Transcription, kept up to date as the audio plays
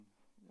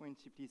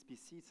Won't you please be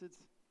seated?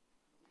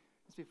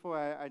 Just before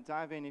I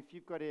dive in, if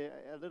you've got a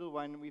little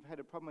one, we've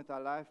had a problem with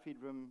our live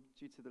feed room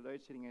due to the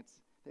load shedding at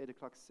the 8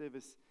 o'clock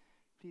service.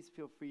 Please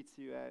feel free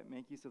to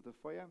make use of the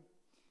foyer.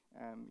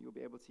 You'll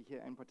be able to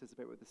hear and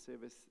participate with the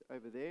service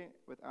over there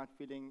without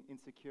feeling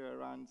insecure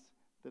around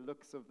the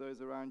looks of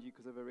those around you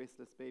because of a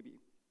restless baby.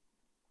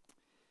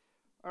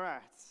 All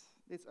right,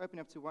 let's open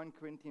up to 1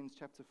 Corinthians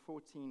chapter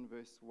 14,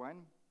 verse 1.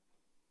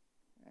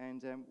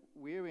 And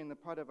we're in the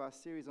part of our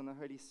series on the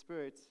Holy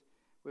Spirit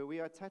where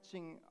we are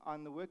touching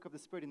on the work of the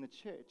Spirit in the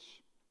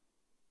church.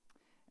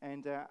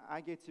 And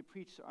I get to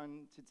preach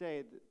on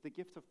today the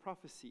gift of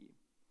prophecy.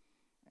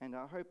 And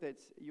I hope that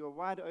you're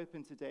wide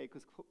open today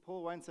because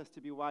Paul wants us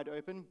to be wide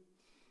open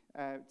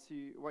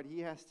to what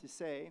he has to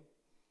say.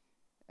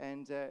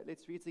 And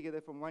let's read together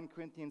from 1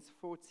 Corinthians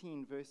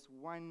 14, verse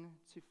 1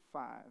 to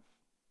 5.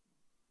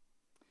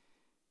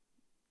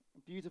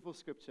 Beautiful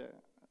scripture.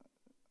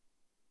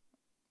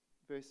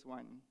 Verse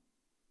 1,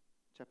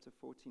 chapter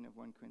 14 of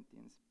 1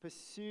 Corinthians.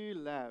 Pursue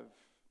love.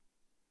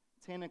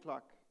 10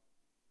 o'clock.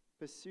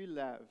 Pursue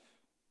love.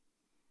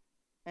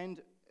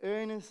 And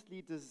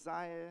earnestly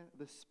desire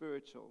the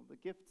spiritual. The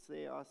gifts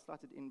there are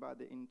slotted in by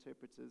the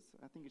interpreters.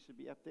 I think it should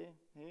be up there.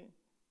 Here.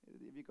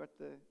 Have you got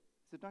the...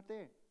 Is it not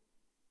there?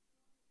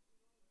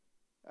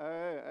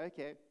 Oh,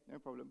 okay. No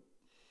problem.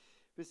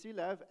 Pursue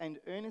love and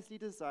earnestly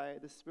desire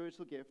the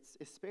spiritual gifts,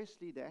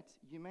 especially that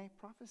you may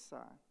prophesy.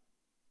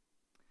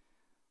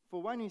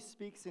 For one who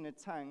speaks in a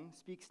tongue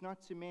speaks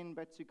not to men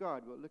but to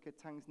God. We'll look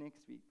at tongues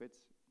next week, but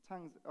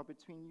tongues are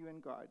between you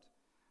and God.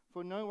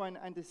 For no one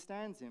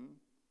understands him,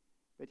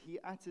 but he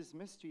utters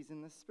mysteries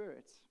in the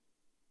Spirit.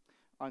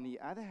 On the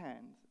other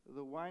hand,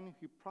 the one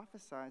who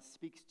prophesies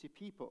speaks to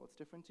people. It's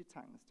different to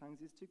tongues.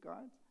 Tongues is to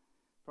God.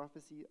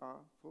 Prophecy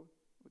are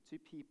to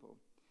people.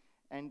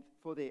 And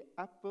for their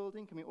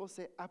upbuilding, can we all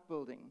say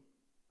upbuilding?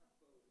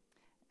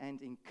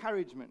 And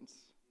encouragement.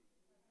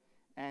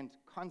 And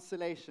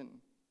consolation.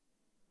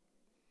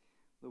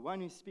 The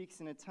one who speaks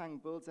in a tongue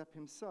builds up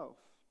himself,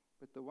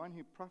 but the one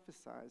who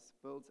prophesies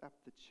builds up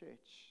the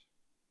church.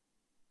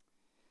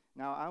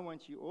 Now, I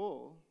want you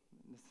all,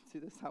 listen to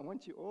this, I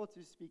want you all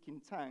to speak in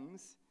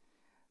tongues,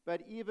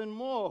 but even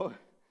more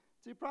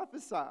to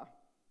prophesy.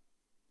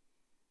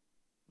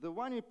 The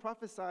one who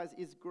prophesies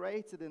is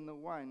greater than the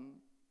one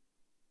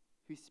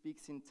who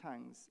speaks in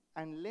tongues,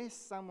 unless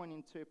someone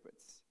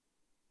interprets.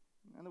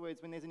 In other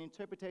words, when there's an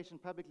interpretation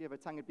publicly of a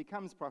tongue, it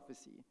becomes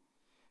prophecy.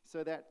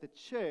 So that the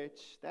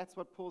church, that's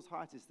what Paul's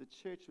heart is, the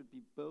church would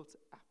be built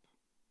up.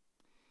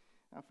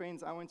 Now,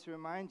 friends, I want to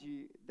remind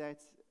you that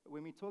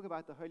when we talk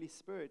about the Holy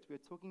Spirit, we're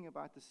talking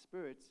about the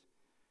Spirit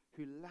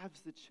who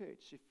loves the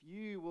church. If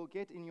you will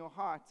get in your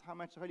heart how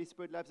much the Holy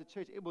Spirit loves the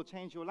church, it will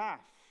change your life.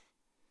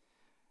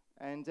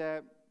 And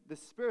the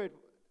Spirit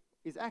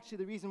is actually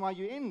the reason why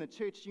you're in the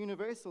church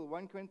universal.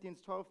 1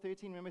 Corinthians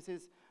 12:13, remember, it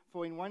says,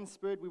 for in one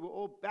Spirit we were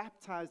all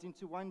baptized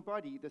into one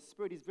body. The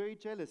Spirit is very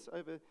jealous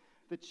over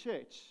the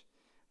church,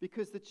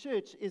 because the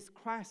church is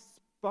Christ's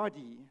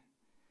body.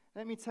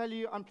 Let me tell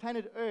you, on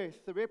planet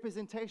Earth, the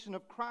representation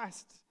of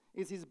Christ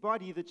is his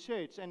body, the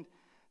church. And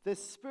the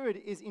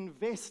Spirit is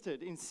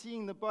invested in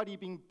seeing the body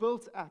being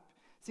built up,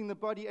 seeing the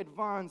body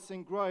advance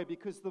and grow,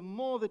 because the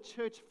more the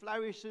church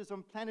flourishes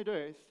on planet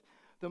Earth,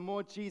 the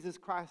more Jesus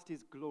Christ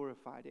is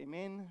glorified.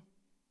 Amen?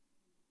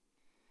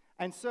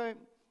 And so,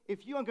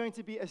 if you are going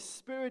to be a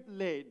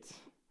Spirit-led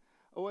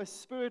or a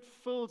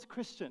Spirit-filled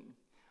Christian,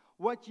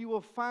 what you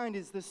will find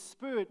is the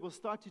Spirit will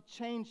start to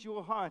change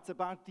your heart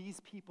about these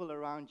people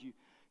around you.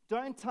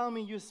 Don't tell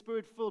me you're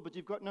Spirit-filled, but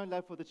you've got no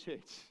love for the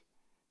church.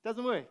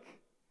 Doesn't work.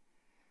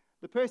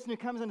 The person who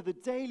comes under the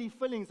daily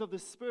fillings of the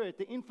Spirit,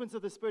 the influence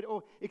of the Spirit,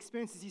 or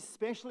experiences these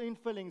special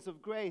infillings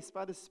of grace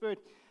by the Spirit,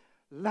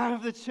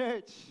 love the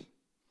church.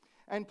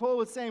 And Paul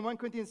was saying, 1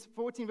 Corinthians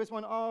 14, verse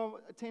 1,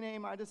 10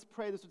 a.m., I just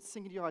pray this would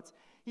sink into your hearts.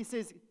 He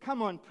says,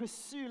 come on,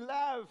 pursue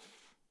love.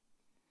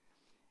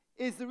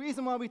 Is the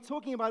reason why we're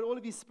talking about all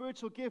of these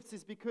spiritual gifts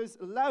is because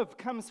love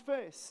comes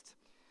first.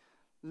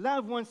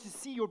 Love wants to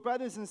see your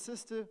brothers and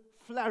sisters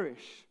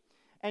flourish.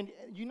 And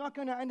you're not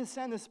going to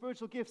understand the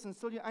spiritual gifts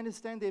until you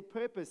understand their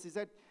purpose, is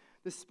that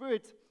the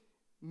Spirit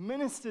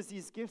ministers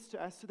these gifts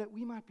to us so that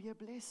we might be a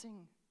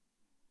blessing.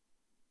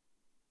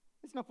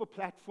 It's not for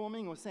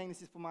platforming or saying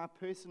this is for my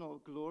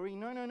personal glory.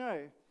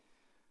 No.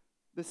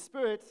 The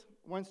Spirit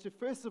wants to,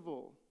 first of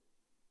all,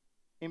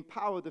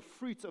 empower the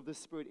fruit of the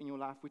Spirit in your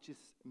life, which is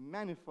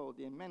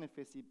manifoldly and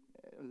manifestly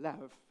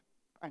love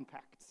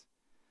unpacked.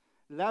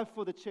 Love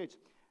for the church,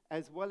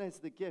 as well as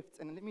the gifts.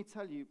 And let me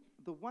tell you,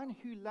 the one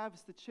who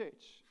loves the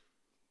church,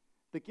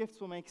 the gifts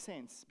will make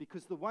sense.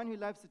 Because the one who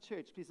loves the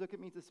church, please look at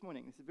me this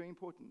morning, this is very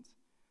important,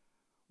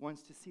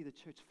 wants to see the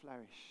church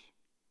flourish.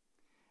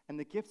 And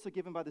the gifts are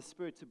given by the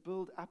Spirit to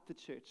build up the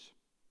church,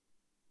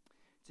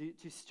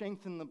 to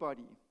strengthen the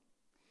body.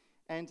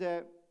 And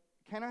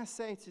can I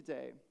say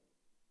today,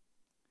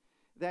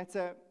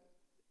 that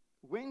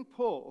when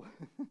Paul,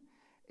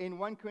 in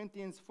 1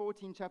 Corinthians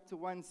 14, chapter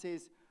 1,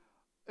 says,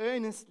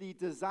 earnestly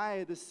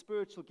desire the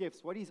spiritual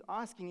gifts, what he's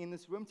asking in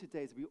this room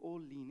today is we all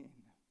lean in.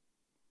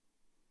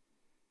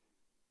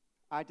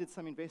 I did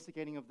some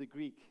investigating of the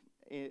Greek.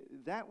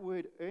 That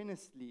word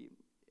earnestly,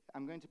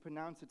 I'm going to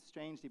pronounce it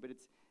strangely, but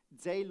it's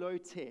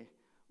zelote,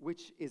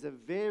 which is a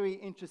very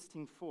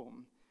interesting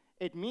form.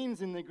 It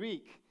means in the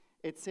Greek,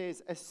 it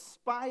says,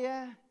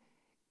 aspire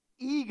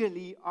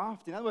eagerly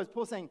after. In other words,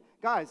 Paul's saying,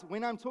 guys,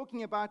 when I'm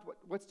talking about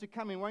what's to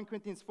come in 1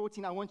 Corinthians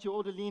 14, I want you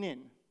all to lean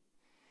in.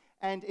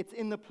 And it's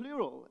in the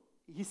plural.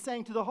 He's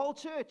saying to the whole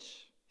church.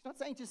 He's not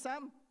saying to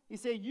some.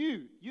 He's saying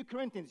you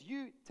Corinthians,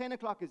 you 10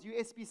 o'clockers, you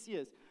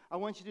SBCers, I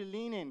want you to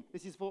lean in.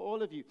 This is for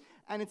all of you.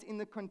 And it's in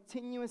the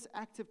continuous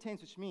active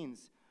tense, which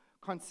means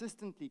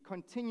consistently,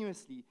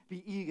 continuously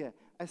be eager,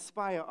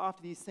 aspire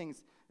after these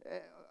things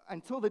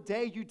until the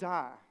day you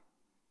die.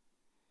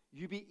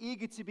 You be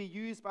eager to be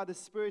used by the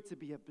Spirit to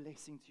be a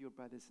blessing to your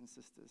brothers and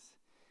sisters.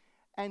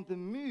 And the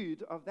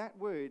mood of that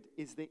word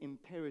is the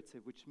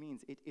imperative, which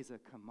means it is a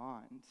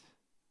command.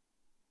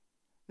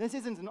 This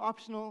isn't an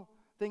optional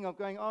thing of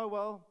going, oh,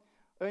 well,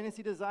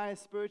 earnestly desire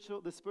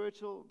the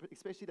spiritual,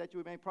 especially that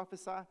you may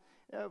prophesy,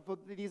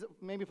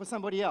 maybe for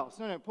somebody else.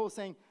 No, Paul's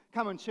saying,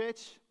 come on,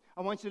 church,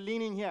 I want you to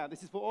lean in here.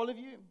 This is for all of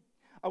you.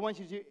 I want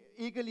you to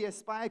eagerly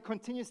aspire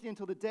continuously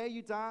until the day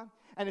you die,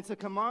 and it's a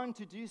command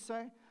to do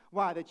so.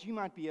 Why? That you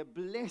might be a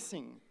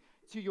blessing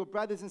to your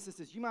brothers and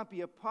sisters. You might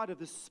be a part of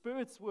the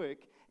Spirit's work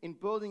in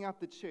building up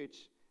the church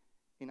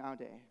in our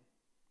day.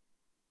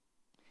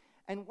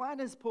 And why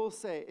does Paul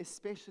say,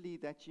 especially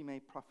that you may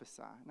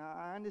prophesy? Now,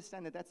 I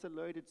understand that that's a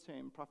loaded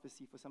term,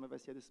 prophecy, for some of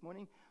us here this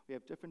morning. We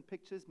have different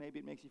pictures. Maybe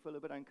it makes you feel a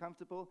bit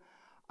uncomfortable.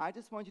 I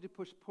just want you to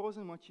push pause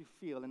on what you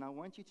feel, and I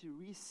want you to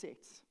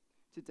reset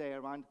today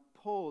around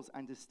Paul's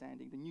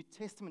understanding, the New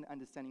Testament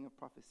understanding of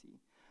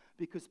prophecy,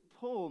 because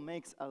Paul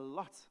makes a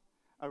lot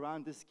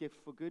around this gift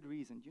for good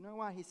reason. Do you know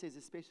why he says,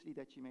 especially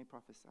that you may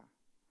prophesy?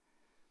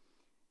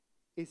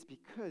 It's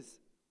because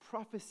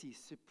prophecy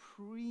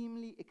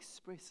supremely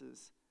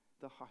expresses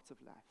the heart of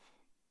life.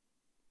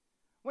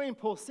 When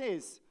Paul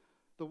says,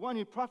 the one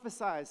who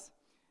prophesies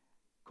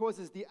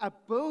causes the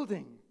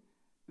upbuilding,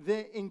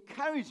 the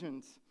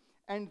encouragement,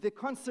 and the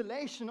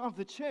consolation of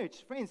the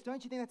church. Friends,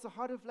 don't you think that's the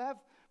heart of love?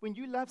 When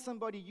you love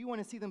somebody, you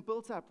want to see them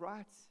built up,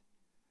 right?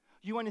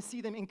 You want to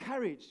see them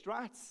encouraged,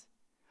 right?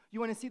 You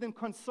want to see them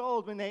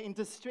consoled when they're in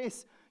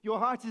distress. Your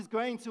heart is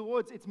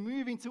it's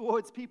moving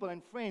towards people.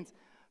 And friends,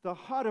 the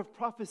heart of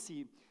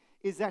prophecy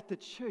is that the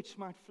church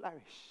might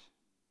flourish.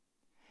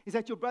 Is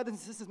that your brothers and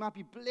sisters might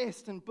be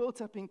blessed and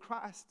built up in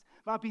Christ,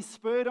 might be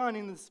spurred on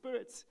in the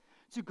Spirit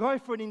to go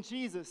for it in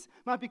Jesus,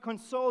 might be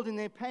consoled in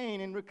their pain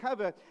and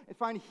recover and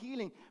find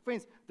healing.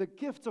 Friends, the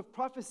gift of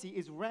prophecy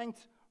is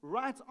ranked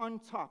right on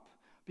top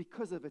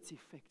because of its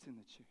effect in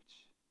the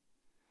church.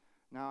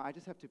 Now, I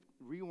just have to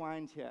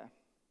rewind here.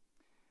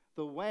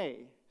 The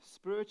way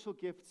spiritual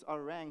gifts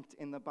are ranked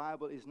in the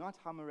Bible is not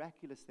how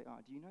miraculous they are.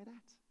 Do you know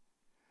that?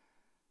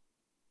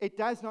 It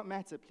does not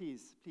matter,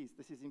 please,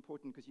 this is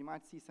important because you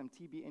might see some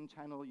TBN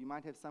channel, you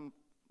might have some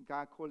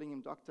guy calling him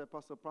doctor,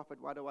 apostle,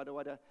 prophet,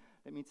 wada.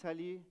 Let me tell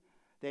you,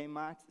 they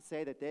might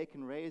say that they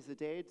can raise the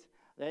dead,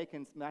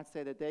 might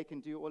say that they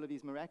can do all of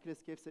these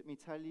miraculous gifts. Let me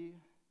tell you,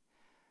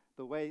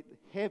 the way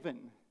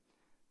heaven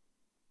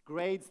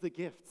grades the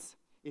gifts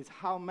is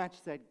how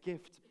much that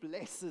gift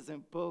blesses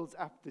and builds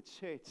up the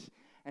church.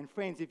 And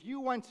friends, if you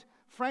want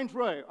front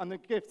row on the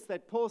gifts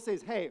that Paul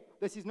says, hey,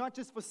 this is not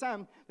just for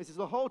some, this is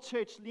the whole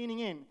church leaning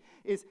in,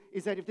 is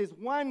that if there's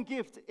one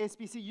gift,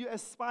 SBC, you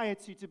aspire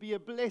to be a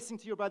blessing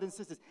to your brothers and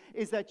sisters,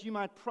 is that you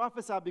might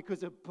prophesy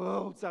because it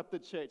builds up the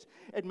church.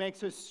 It makes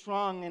her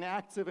strong and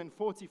active and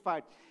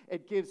fortified.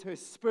 It gives her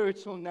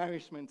spiritual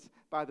nourishment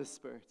by the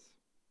Spirit.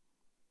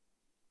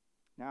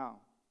 Now,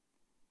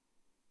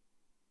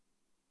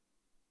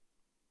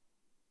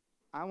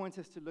 I want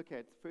us to look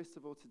at, first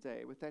of all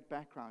today, with that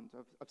background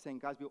of saying,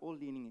 guys, we're all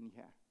leaning in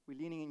here. We're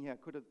leaning in here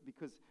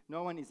because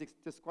no one is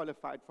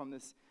disqualified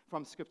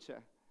from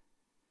Scripture.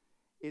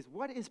 Is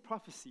what is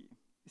prophecy?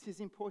 This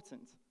is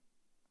important.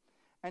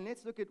 And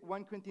let's look at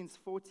 1 Corinthians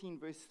 14,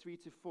 verse 3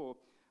 to 4.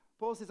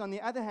 Paul says, on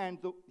the other hand,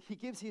 he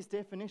gives his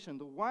definition.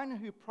 The one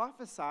who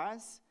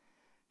prophesies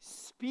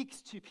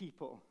speaks to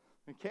people.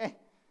 Okay?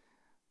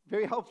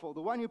 Very helpful.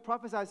 The one who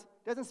prophesies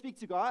doesn't speak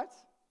to God.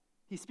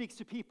 He speaks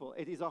to people.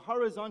 It is a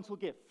horizontal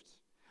gift.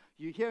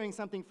 You're hearing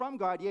something from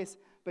God, yes,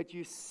 but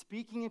you're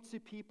speaking it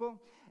to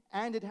people,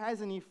 and it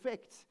has an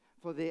effect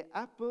for their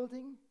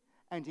upbuilding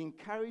and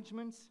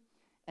encouragement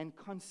and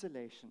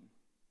consolation.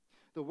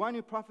 The one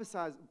who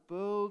prophesies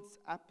builds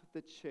up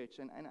the church.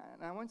 And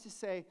I want to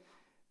say,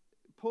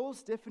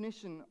 Paul's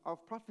definition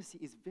of prophecy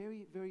is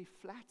very, very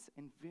flat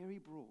and very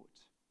broad.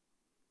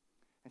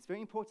 It's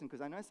very important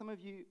because I know some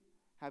of you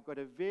have got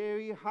a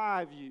very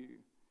high view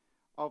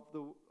of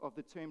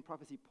the term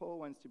prophecy. Paul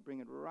wants to bring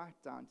it right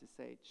down to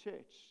say,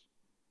 church,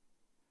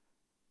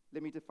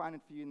 let me define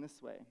it for you in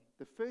this way.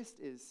 The first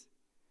is,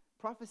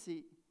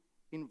 prophecy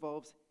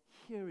involves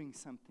hearing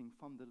something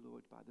from the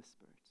Lord by the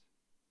Spirit.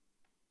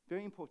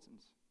 Very important.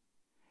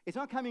 It's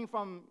not coming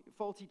from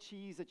faulty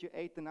cheese that you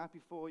ate the night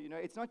before.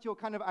 It's not your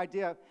kind of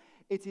idea.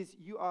 It is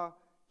you are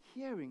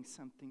hearing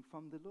something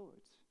from the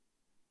Lord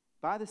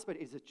by the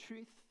Spirit. It's a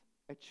truth,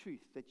 a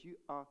truth that you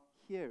are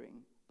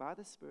hearing by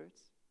the Spirit,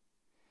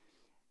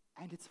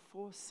 and it's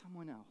for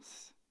someone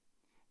else.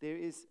 There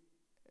is,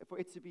 for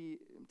it to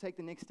take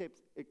the next step,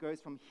 it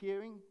goes from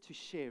hearing to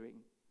sharing.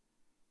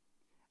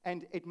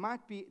 And it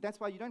might be, that's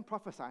why you don't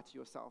prophesy to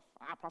yourself.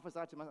 Prophesy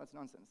to myself, that's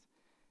nonsense.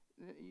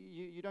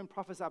 You don't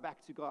prophesy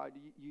back to God.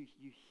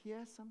 You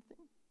hear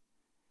something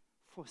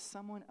for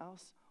someone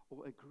else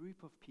or a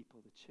group of people,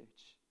 the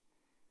church.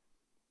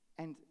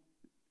 And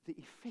the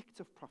effect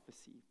of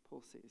prophecy,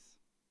 Paul says,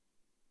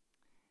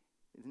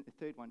 the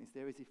third one is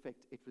there is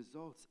effect. It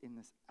results in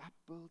this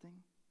upbuilding,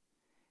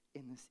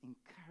 in this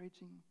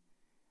encouraging,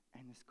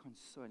 and this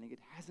consoling. It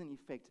has an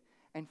effect.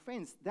 And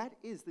friends, that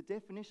is the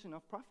definition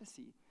of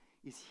prophecy,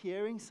 is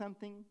hearing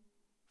something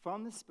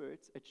from the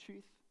Spirit, a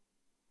truth,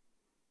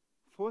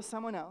 for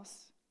someone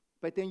else,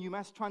 but then you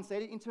must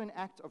translate it into an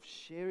act of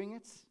sharing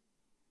it.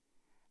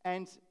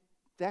 And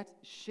that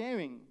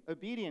sharing,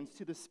 obedience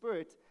to the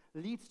Spirit,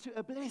 leads to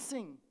a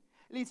blessing.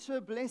 Leads to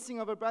a blessing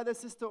of a brother,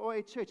 sister, or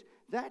a church.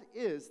 That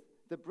is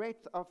the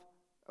breadth of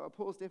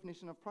Paul's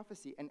definition of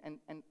prophecy. And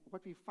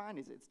what we find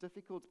is it's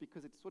difficult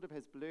because it sort of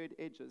has blurred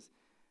edges.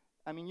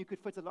 I mean, you could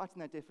fit a lot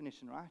in that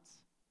definition, right?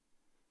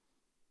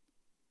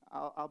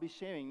 I'll be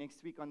sharing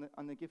next week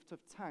on the gift of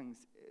tongues.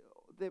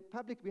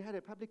 We had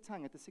a public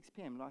tongue at the 6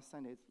 p.m. last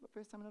Sunday. It's the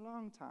first time in a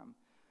long time.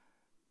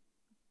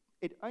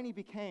 It only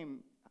became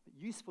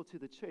useful to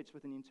the church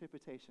with an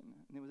interpretation,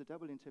 and there was a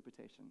double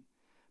interpretation.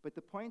 But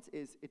the point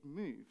is, it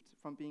moved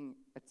from being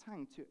a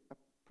tongue to a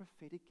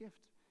prophetic gift,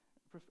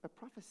 a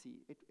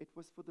prophecy. It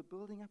was for the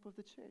building up of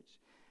the church.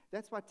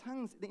 That's why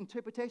tongues, the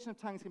interpretation of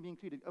tongues can be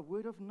included. A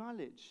word of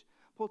knowledge.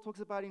 Paul talks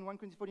about in 1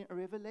 Corinthians 14, a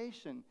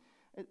revelation.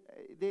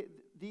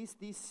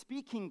 These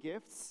speaking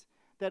gifts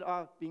that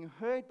are being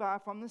heard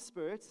from the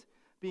Spirit,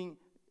 being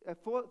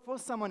for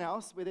someone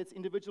else, whether it's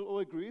individual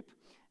or a group,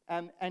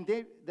 and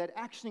that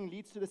actually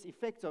leads to this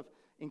effect of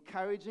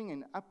encouraging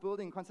and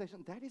upbuilding and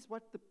consolation. That is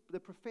what the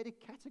prophetic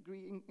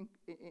category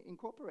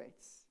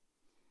incorporates.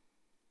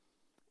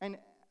 And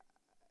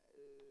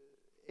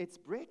its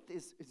breadth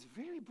is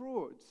very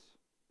broad.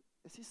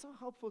 This is so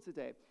helpful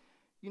today.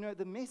 You know,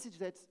 the message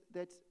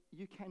that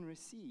you can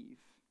receive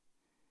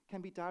can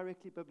be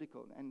directly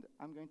biblical. And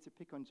I'm going to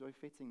pick on Joy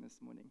Fetting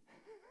this morning.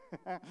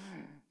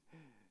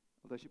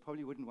 Although she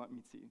probably wouldn't want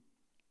me to.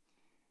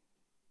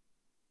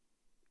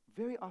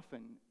 Very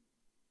often,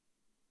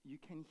 you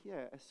can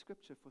hear a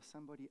scripture for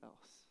somebody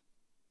else.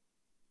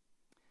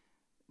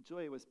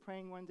 Joy was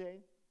praying one day,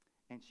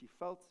 and she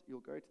felt,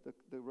 you'll go to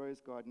the rose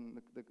garden,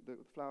 the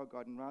flower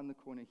garden around the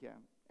corner here.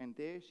 And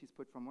there she's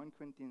put from 1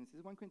 Corinthians, is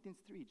it 1 Corinthians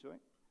 3, Joy?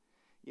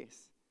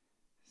 Yes.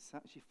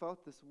 So she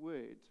felt this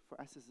word for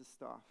us as a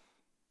staff.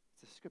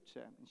 It's a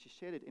scripture, and she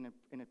shared it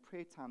in a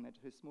prayer time that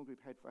her small group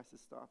had for us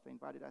as staff. They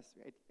invited us,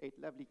 we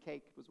ate lovely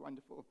cake, it was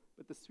wonderful,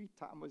 but the sweet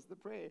time was the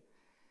prayer.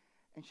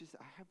 And she said,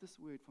 I have this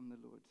word from the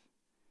Lord.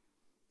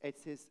 It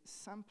says,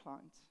 some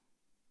plant,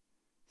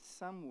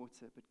 some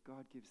water, but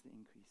God gives the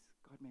increase.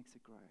 God makes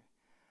it grow.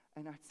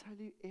 And I tell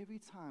you, every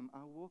time I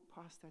walk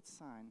past that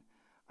sign,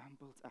 I'm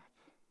built up.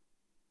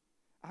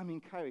 I'm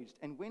encouraged.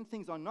 And when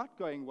things are not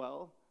going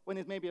well, when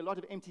there's maybe a lot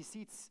of empty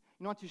seats,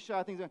 not too sure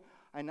how things are,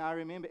 and I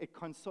remember it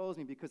consoles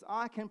me because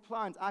I can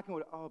plant, I can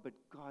water, but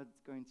God's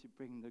going to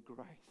bring the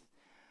growth.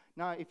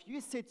 Now, if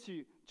you said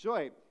to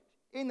Joy,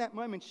 in that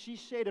moment, she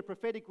shared a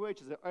prophetic word,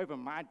 she said, over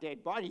my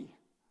dead body.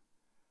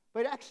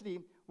 But actually,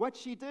 what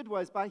she did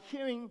was, by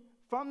hearing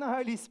from the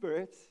Holy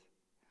Spirit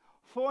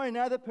for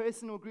another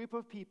person or group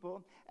of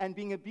people and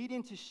being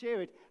obedient to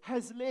share it,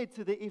 has led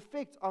to the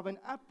effect of an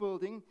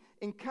upbuilding,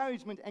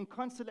 encouragement, and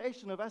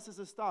consolation of us as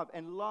a staff.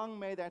 And long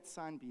may that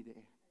sign be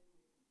there.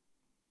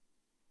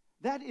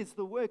 That is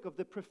the work of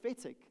the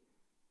prophetic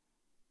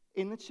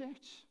in the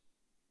church.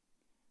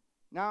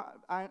 Now,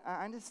 I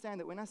understand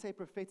that when I say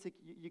prophetic,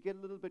 you get a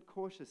little bit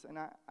cautious, and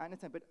I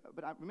understand,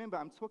 but remember,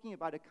 I'm talking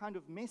about a kind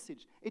of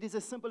message. It is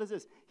as simple as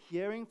this,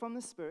 hearing from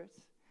the Spirit,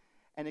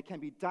 and it can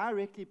be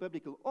directly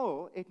biblical,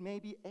 or it may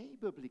be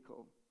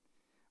abiblical.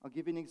 I'll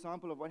give you an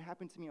example of what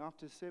happened to me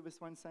after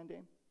service one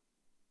Sunday.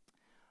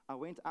 I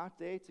went out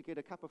there to get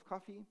a cup of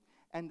coffee,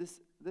 and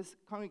this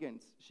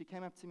congregant, she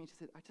came up to me and she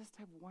said, I just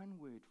have one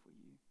word for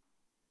you,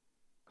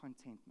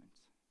 contentment.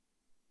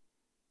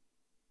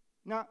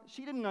 Now,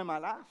 she didn't know my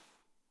life.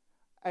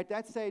 At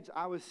that stage,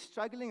 I was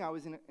struggling. I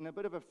was in a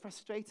bit of a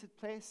frustrated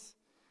place.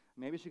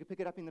 Maybe she could pick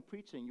it up in the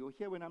preaching. You'll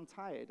hear when I'm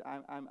tired.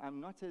 I'm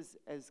not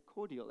as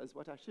cordial as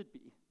what I should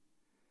be.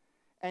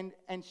 And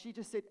she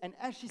just said, and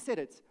as she said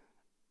it,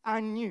 I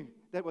knew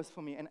that was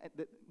for me. And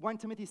 1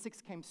 Timothy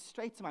 6 came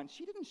straight to mind.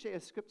 She didn't share a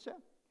scripture.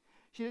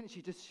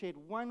 She just shared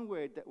one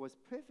word that was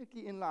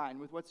perfectly in line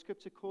with what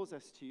Scripture calls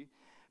us to.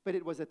 But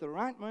it was at the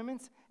right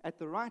moment, at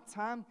the right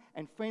time.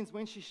 And friends,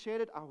 when she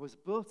shared it, I was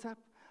built up,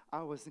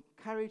 I was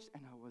encouraged,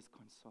 and I was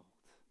consoled.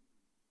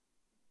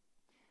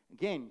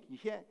 Again, you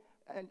hear,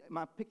 and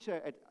my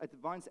picture at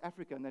Advance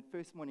Africa on that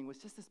first morning was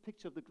just this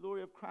picture of the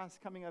glory of Christ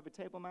coming over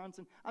Table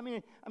Mountain. I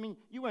mean,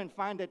 you won't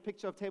find that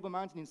picture of Table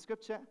Mountain in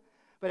Scripture,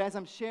 But as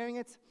I'm sharing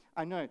it,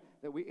 I know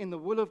that we're in the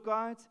will of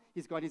God.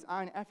 He's got his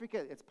eye on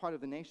Africa. It's part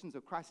of the nations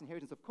of Christ's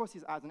inheritance. Of course,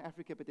 his eyes on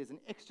Africa, but there's an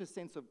extra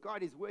sense of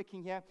God is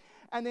working here.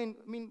 And then,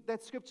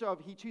 that scripture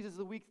of he chooses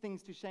the weak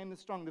things to shame the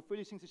strong, the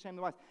foolish things to shame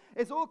the wise.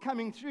 It's all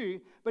coming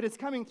through, but it's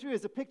coming through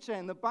as a picture,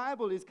 and the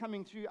Bible is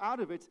coming through out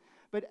of it.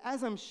 But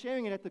as I'm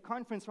sharing it at the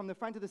conference from the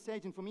front of the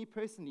stage, and for me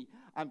personally,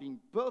 I'm being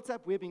built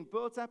up, we're being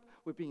built up,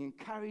 we're being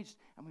encouraged,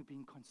 and we're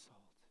being consoled.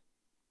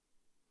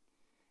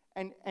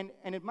 And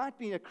it might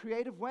be a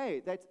creative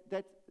way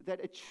that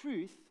a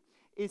truth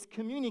is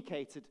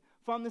communicated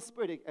from the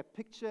Spirit, a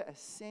picture, a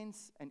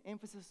sense, an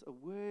emphasis, a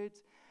word,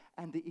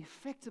 and the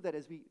effect of that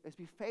as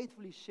we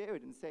faithfully share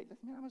it and say,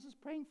 listen, I was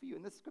just praying for you,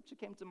 and this scripture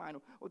came to mind,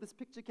 or this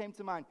picture came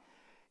to mind,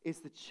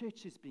 is the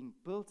church is being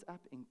built up,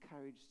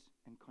 encouraged,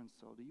 and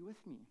consoled. Are you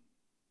with me?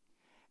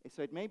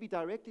 So it may be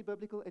directly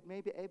biblical, it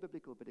may be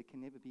abiblical, but it can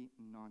never be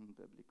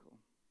non-biblical.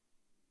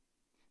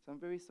 So I'm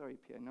very sorry,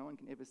 Pierre. No one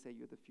can ever say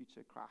you're the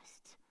future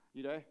Christ.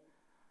 You know?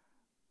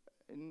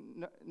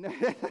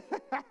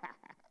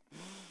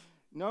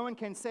 No one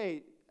can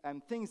say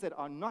things that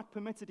are not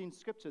permitted in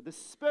Scripture. The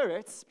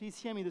Spirit, please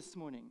hear me this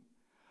morning,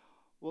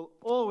 will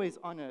always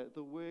honor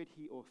the word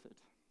he authored.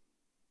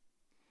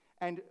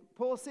 And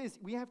Paul says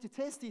we have to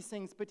test these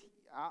things, but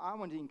I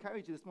want to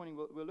encourage you this morning.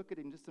 We'll look at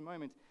it in just a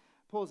moment.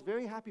 Paul's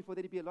very happy for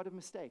there to be a lot of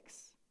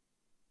mistakes.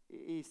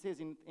 He says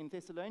in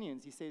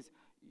Thessalonians, he says,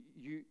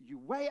 you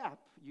weigh up,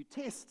 you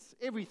test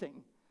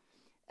everything,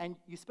 and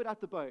you spit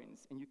out the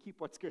bones, and you keep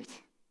what's good.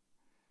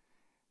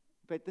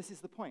 But this is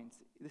the point.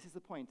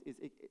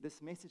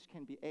 This message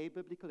can be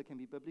abiblical, it can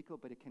be biblical,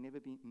 but it can never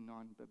be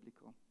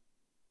non-biblical.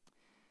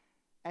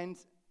 And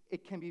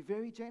it can be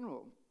very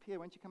general. Pierre,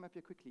 why don't you come up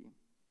here quickly?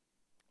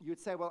 You would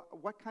say, well,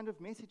 what kind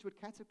of message would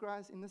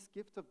categorize in this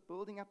gift of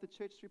building up the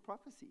church through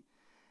prophecy?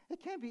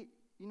 It can be,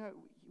 we're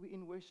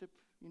in worship,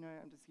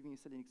 I'm just giving you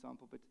a silly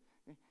example, but,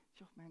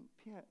 man,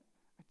 Pierre,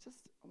 I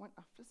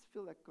just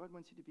feel like God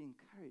wants you to be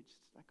encouraged,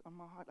 like on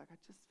my heart, like I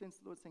just sense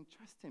the Lord saying,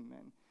 trust him,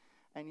 man.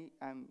 And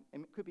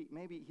it could be,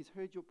 maybe he's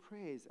heard your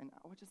prayers, and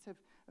I would just have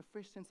a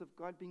fresh sense of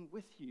God being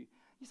with you.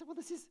 You say, well,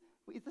 this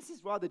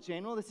is rather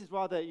general, this is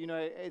rather,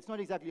 it's not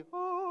exactly,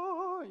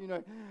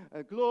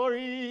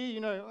 glory,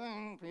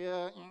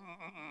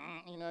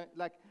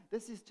 like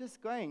this is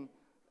just going,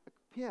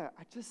 Pierre,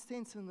 I just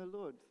sense in the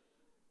Lord,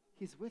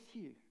 he's with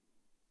you.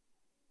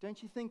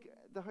 Don't you think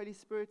the Holy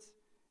Spirit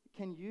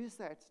can use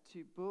that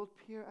to build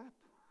Pierre up,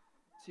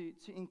 to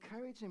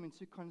encourage him and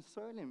to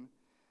console him?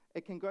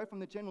 It can go from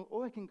the general,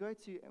 or it can go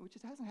to, which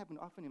it hasn't happened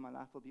often in my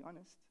life, I'll be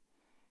honest.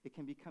 It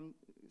can become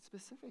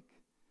specific,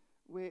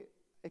 where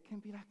it can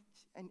be like,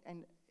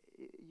 and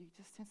you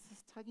just sense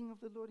this tugging of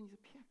the Lord, and you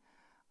say, Pierre,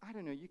 I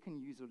don't know, you can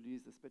use or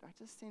lose this, but I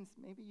just sense,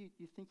 maybe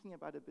you're thinking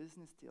about a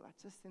business deal. I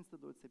just sense the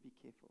Lord say, be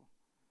careful.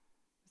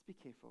 Just be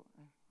careful.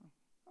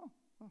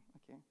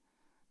 Okay.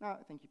 No,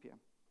 thank you, Pierre.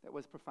 That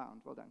was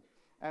profound. Well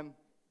done.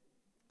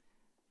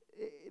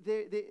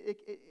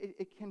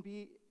 It can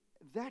be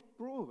that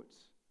broad.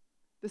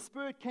 The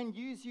Spirit can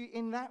use you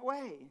in that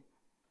way.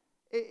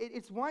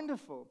 It's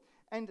wonderful.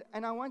 And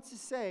I want to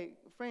say,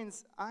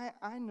 friends,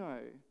 I know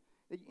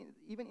that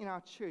even in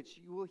our church,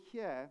 you will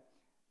hear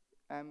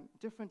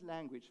different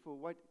language for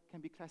what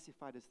can be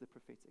classified as the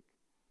prophetic.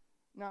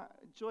 Now,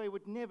 Joy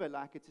would never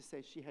like it to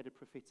say she had a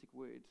prophetic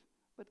word,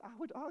 but I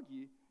would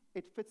argue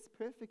it fits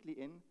perfectly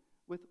in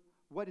with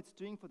what it's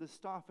doing for the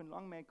staff, and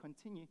long may it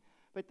continue.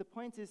 But the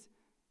point is,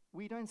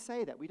 we don't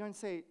say that. We don't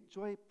say,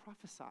 Joy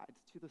prophesied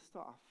to the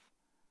staff.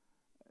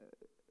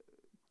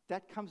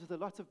 That comes with a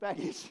lot of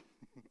baggage.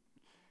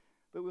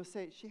 But we'll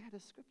say, she had a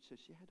scripture,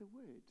 she had a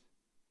word.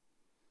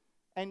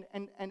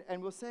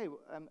 And we'll say,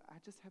 I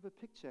just have a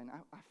picture, and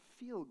I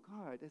feel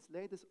God has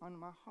laid this on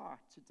my heart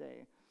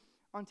today.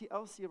 Auntie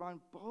Elsie around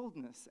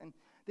boldness. And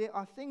there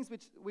are things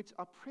which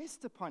are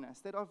pressed upon us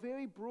that are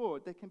very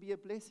broad, that can be a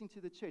blessing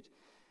to the church.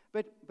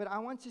 But I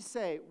want to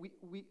say,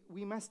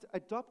 we must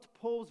adopt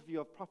Paul's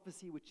view of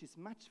prophecy, which is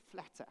much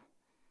flatter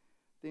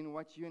than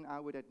what you and I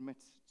would admit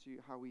to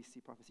how we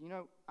see prophecy.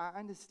 I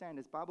understand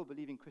as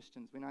Bible-believing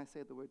Christians, when I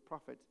say the word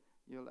prophet,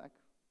 you're like,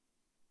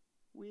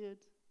 weird.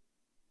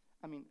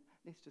 I mean,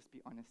 let's just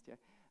be honest here.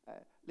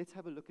 Let's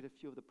have a look at a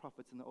few of the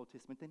prophets in the Old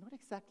Testament. They're not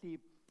exactly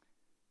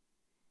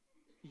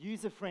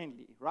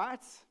user-friendly,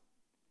 right?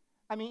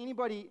 I mean,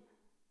 anybody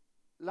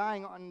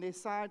lying on their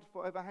side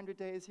for over 100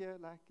 days here,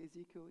 like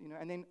Ezekiel,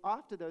 and then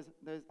after those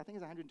I think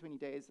it's 120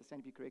 days, I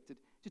stand to be corrected,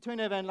 to turn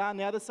over and lie on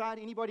the other side.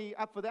 Anybody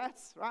up for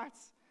that, right?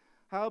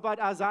 How about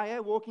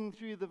Isaiah walking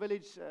through the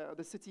village,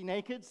 the city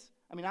naked?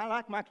 I mean, I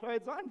like my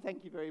clothes on,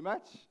 thank you very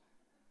much.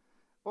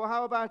 Or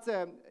how about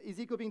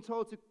Ezekiel being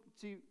told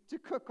to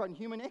cook on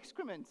human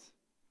excrement?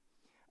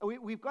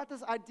 We've got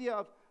this idea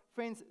of,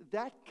 friends,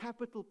 that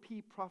capital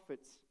P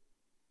prophet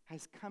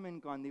has come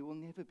and gone. There will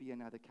never be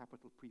another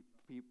capital P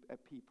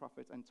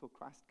prophet until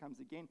Christ comes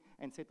again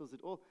and settles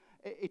it all.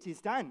 It is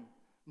done.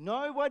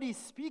 Nobody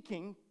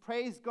speaking,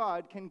 praise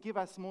God, can give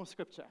us more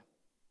scripture.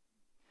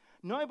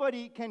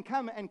 Nobody can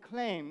come and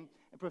claim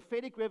a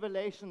prophetic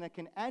revelation that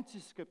can add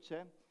to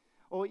scripture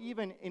or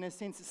even, in a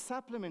sense,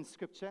 supplement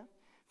Scripture,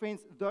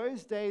 friends,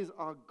 those days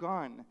are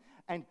gone.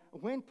 And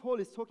when Paul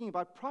is talking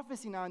about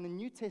prophecy now in the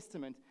New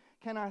Testament,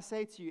 can I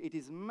say to you, it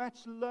is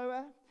much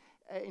lower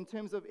in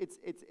terms of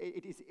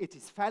it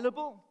is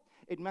fallible,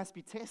 it must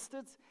be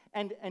tested,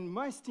 and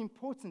most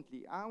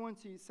importantly, I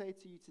want to say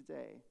to you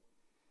today,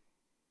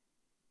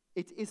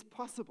 it is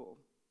possible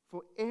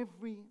for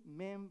every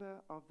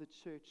member of the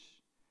church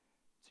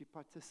to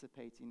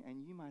participate in.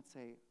 And you might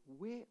say,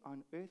 where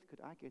on earth could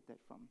I get that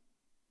from?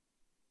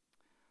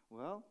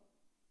 Well,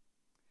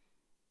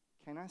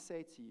 can I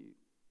say to you,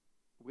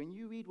 when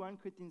you read 1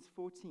 Corinthians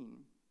 14,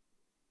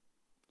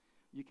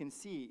 you can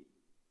see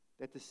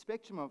that the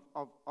spectrum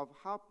of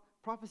how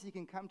prophecy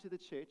can come to the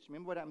church,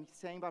 remember what I'm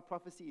saying about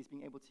prophecy is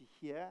being able to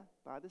hear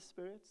by the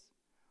Spirit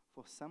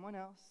for someone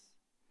else,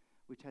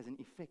 which has an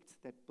effect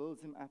that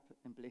builds them up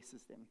and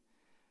blesses them.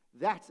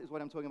 That is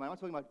what I'm talking about. I'm not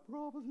talking about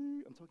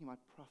prophecy, I'm talking about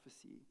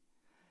prophecy.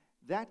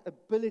 That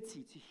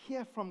ability to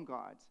hear from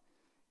God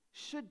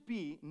should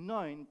be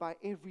known by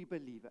every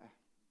believer.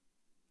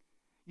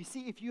 You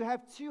see, if you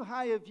have too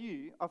high a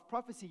view of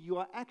prophecy, you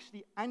are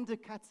actually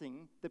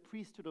undercutting the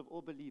priesthood of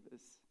all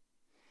believers.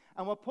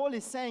 And what Paul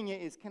is saying here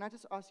is, can I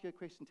just ask you a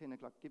question, 10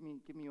 o'clock? Give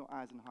me your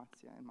eyes and hearts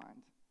here and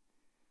mind.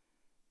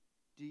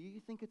 Do you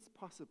think it's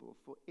possible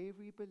for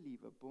every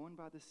believer born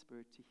by the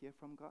Spirit to hear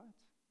from God?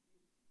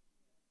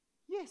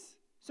 Yes.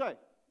 So,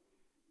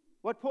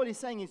 what Paul is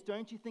saying is,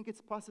 don't you think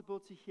it's possible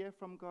to hear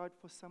from God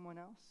for someone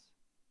else?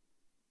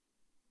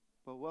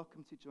 Well,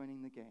 welcome to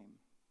joining the game.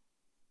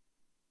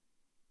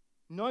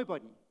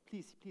 Nobody,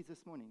 please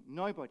this morning,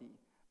 nobody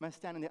must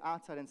stand on the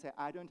outside and say,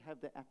 I don't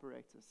have the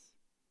apparatus,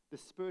 the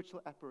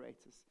spiritual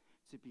apparatus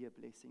to be a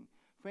blessing.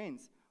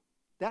 Friends,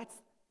 that's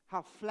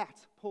how flat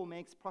Paul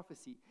makes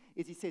prophecy,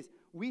 is he says,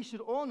 we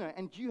should all know,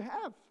 and you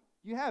have.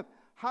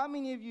 How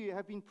many of you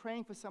have been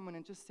praying for someone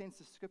and just sense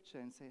the scripture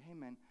and say, hey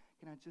man,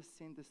 can I just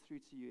send this through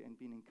to you and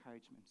be an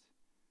encouragement?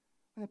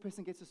 When that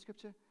person gets the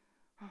scripture,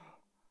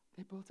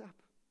 they're built up,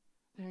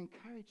 they're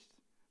encouraged,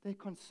 they're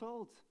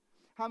consoled.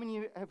 How many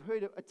of you have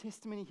heard a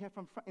testimony here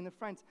in the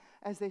front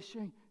as they're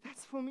sharing,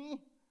 that's for me,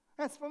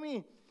 that's for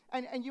me.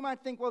 And you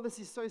might think, well, this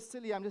is so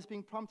silly, I'm just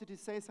being prompted to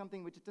say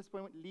something which at this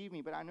point won't leave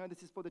me, but I know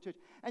this is for the church.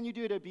 And you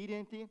do it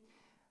obediently.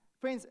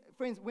 Friends,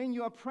 when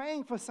you are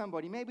praying for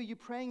somebody, maybe you're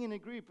praying in a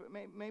group,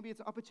 maybe it's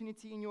an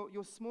opportunity in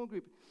your small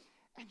group,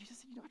 and you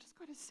just say, I just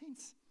got a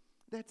sense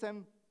that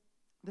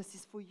this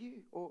is for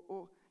you,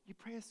 or you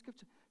pray a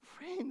scripture.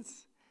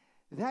 Friends,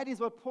 that is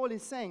what Paul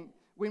is saying.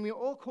 When we're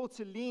all called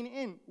to lean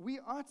in, we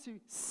are to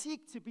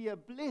seek to be a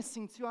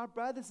blessing to our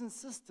brothers and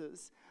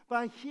sisters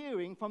by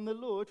hearing from the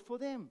Lord for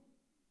them.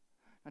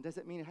 Now, does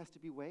that mean it has to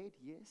be weighed?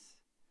 Yes.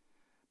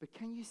 But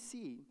can you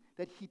see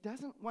that he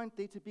doesn't want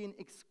there to be an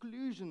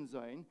exclusion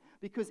zone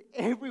because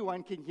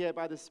everyone can hear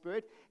by the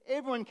Spirit,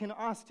 everyone can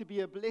ask to be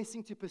a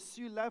blessing, to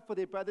pursue love for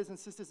their brothers and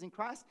sisters in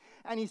Christ,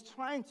 and he's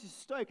trying to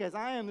stoke, as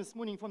I am this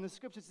morning from the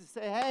Scriptures, to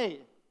say,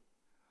 hey,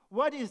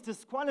 what is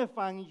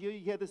disqualifying you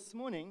here this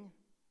morning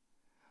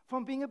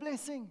from being a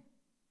blessing?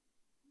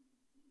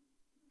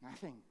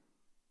 Nothing.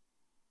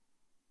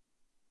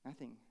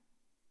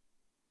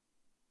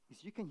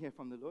 Because you can hear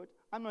from the Lord.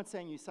 I'm not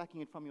saying you're sucking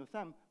it from your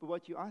thumb, but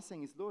what you are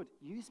saying is, Lord,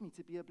 use me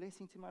to be a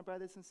blessing to my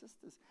brothers and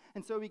sisters.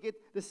 And so we get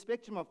the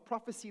spectrum of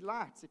prophecy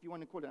lights, if you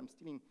want to call it. I'm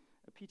stealing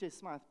P.J.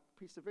 Smyth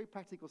preached a very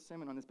practical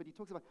sermon on this, but he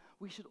talks about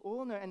we should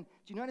all know, and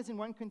do you notice in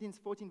 1 Corinthians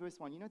 14 verse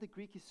 1, you know the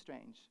Greek is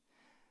strange.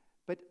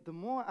 But the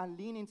more I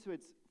lean into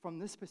it from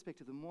this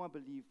perspective, the more I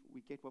believe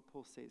we get what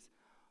Paul says.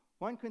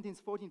 1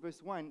 Corinthians 14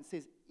 verse 1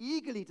 says,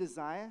 eagerly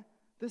desire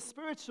the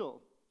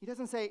spiritual. He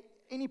doesn't say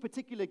any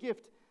particular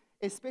gift,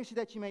 especially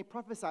that you may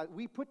prophesy.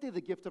 We put there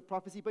the gift of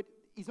prophecy, but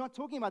he's not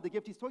talking about the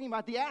gift, he's talking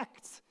about the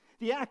act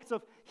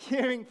of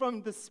hearing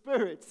from the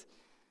Spirit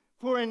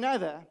for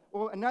another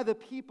or another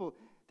people,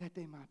 that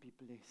they might be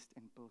blessed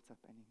and built up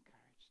and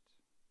encouraged.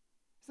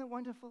 Isn't that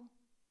wonderful?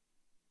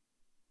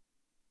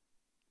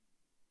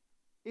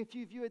 If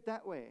you view it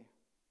that way,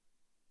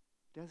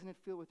 doesn't it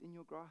feel within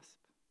your grasp?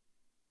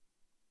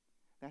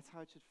 That's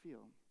how it should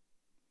feel.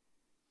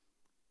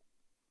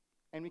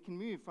 And we can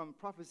move from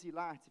prophecy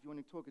light, if you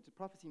want to talk it, to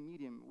prophecy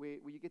medium, where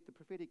you get the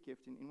prophetic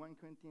gift. In 1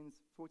 Corinthians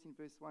 14,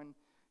 verse 1,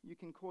 you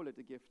can call it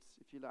a gift,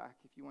 if you like,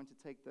 if you want to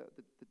take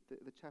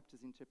the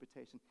chapter's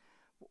interpretation.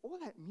 But all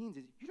that means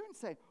is, you don't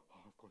say,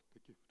 I've got the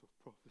gift of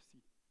prophecy.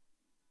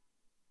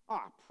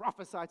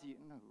 Prophesy to you.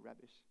 No,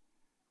 rubbish.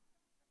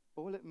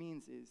 All it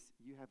means is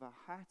you have a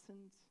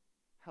heightened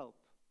help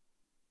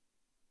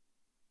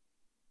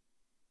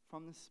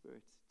from the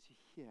Spirit to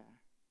hear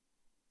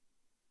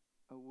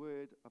a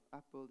word of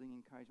upbuilding,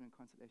 encouragement,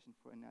 consolation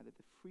for another.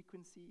 The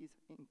frequency is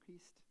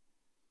increased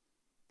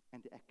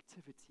and the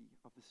activity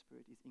of the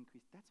Spirit is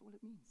increased. That's all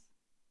it means.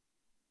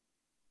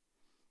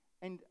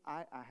 And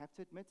I have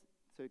to admit,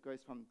 so it goes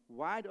from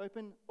wide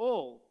open,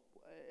 all.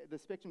 The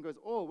spectrum goes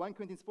all. 1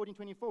 Corinthians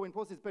 14:24, when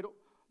Paul says,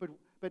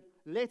 but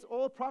let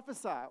all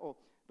prophesy,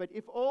 but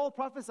if all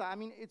prophesy, I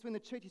mean, it's when the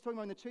church, he's talking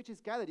about when the church is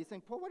gathered. He's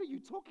saying, Paul, what are you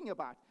talking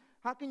about?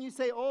 How can you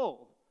say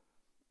all?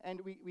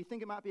 And we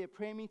think it might be a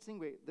prayer meeting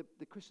where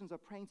the Christians are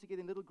praying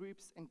together in little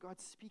groups and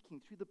God's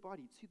speaking through the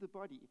body, to the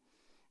body.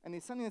 And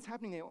there's something that's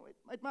happening there.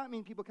 It might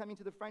mean people coming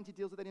to the front. He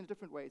deals with that in a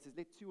different way. He says,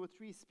 let 2 or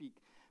 3 speak.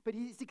 But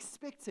he's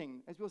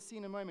expecting, as we'll see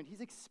in a moment,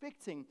 he's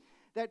expecting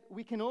that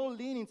we can all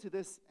lean into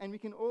this and we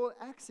can all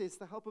access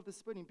the help of the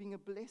Spirit in being a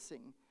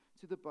blessing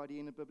to the body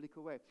in a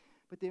biblical way.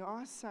 But there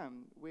are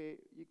some where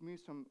it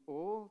moves from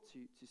all to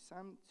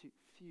some to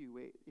few,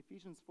 where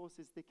Ephesians 4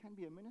 says there can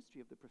be a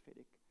ministry of the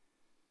prophetic.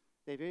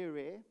 They're very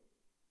rare.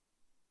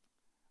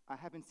 I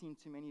haven't seen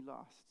too many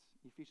last.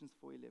 Ephesians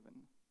 4:11.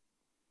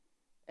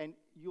 And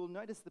you'll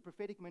notice the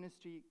prophetic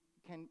ministry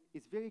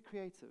is very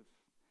creative.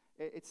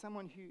 It's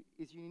someone who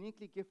is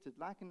uniquely gifted,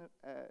 like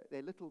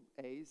they're little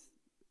A's,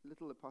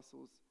 little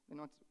apostles. They're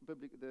not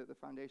the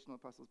foundational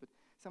apostles, but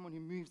someone who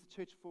moves the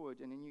church forward,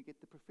 and then you get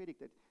the prophetic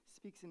that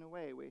speaks in a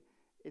way where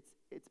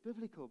it's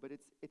biblical, but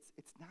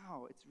it's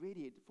now, it's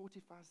ready, it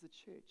fortifies the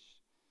church.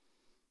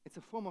 It's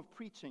a form of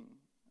preaching,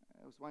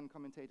 as one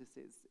commentator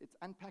says. It's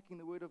unpacking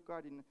the Word of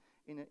God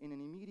in an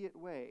immediate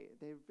way.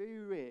 They're very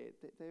rare.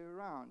 They're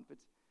around, but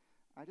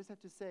I just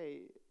have to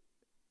say,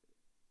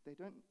 they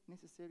don't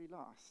necessarily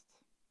last.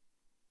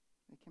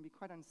 They can be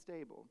quite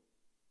unstable.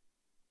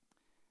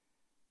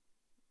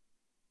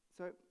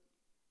 So,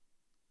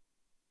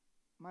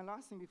 my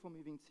last thing before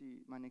moving to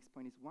my next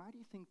point is, why do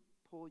you think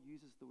Paul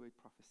uses the word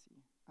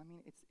prophecy? I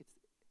mean,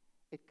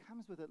 it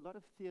comes with a lot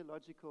of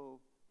theological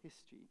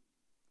history.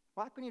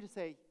 Why couldn't you just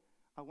say,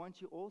 I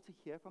want you all to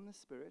hear from the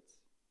Spirit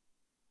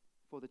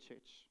for the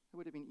church? It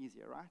would have been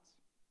easier, right?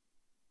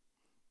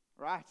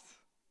 Right.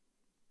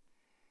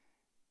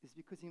 It's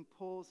because in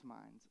Paul's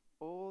mind,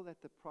 all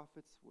that the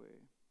prophets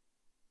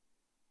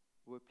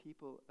were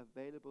people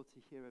available to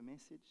hear a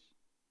message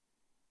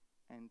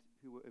and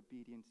who were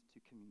obedient to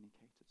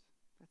communicate it.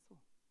 That's all.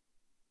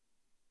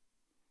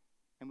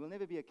 And we'll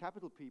never be a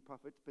capital P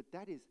prophet, but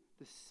that is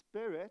the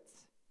Spirit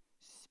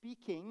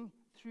speaking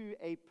through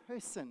a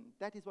person.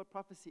 That is what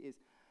prophecy is.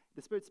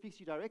 The Spirit speaks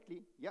to you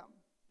directly. Yeah,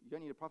 you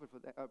don't need a prophet for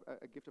that,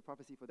 a gift of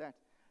prophecy for that.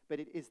 But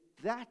it is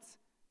that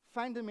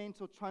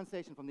fundamental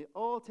translation from the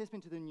Old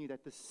Testament to the New,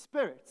 that the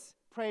Spirit,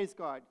 praise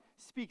God,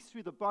 speaks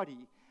through the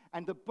body,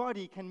 and the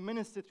body can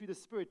minister through the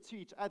Spirit to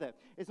each other.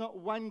 It's not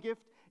one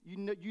gift.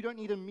 You don't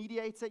need a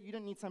mediator. You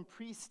don't need some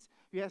priest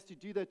who has to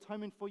do the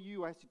atonement for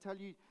you, or has to tell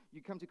you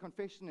you come to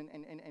confession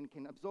and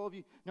can absolve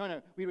you.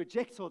 No, we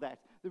reject all that.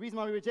 The reason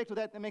why we reject all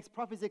that makes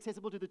prophecy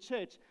accessible to the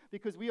church,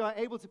 because we are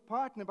able to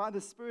partner by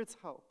the Spirit's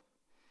help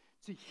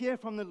to hear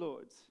from the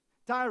Lord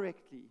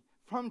directly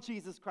from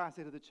Jesus Christ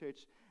out of the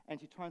church, and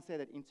to translate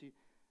that into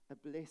a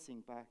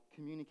blessing by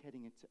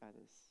communicating it to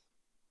others.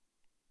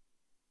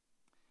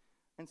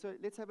 And so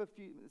let's have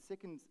the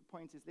second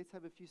point is let's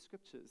have a few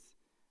scriptures.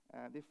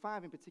 There are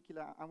 5 in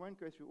particular. I won't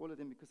go through all of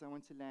them because I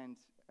want to land.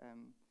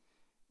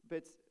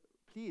 But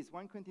please,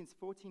 1 Corinthians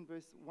 14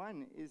 verse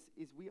 1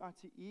 is we are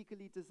to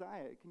eagerly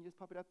desire. Can you just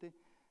pop it up there?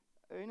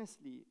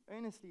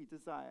 Earnestly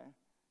desire.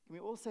 Can we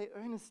all say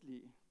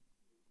earnestly?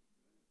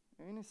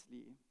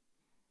 Earnestly.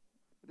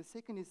 The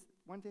second is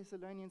 1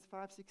 Thessalonians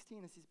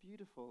 5:16. This is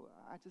beautiful.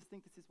 I just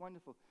think this is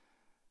wonderful.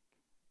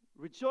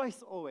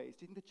 Rejoice always.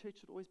 Do you think the church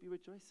should always be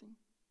rejoicing?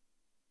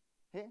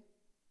 Hey?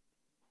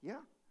 Yeah?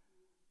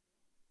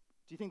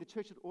 Do you think the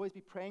church should always be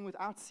praying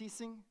without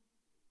ceasing?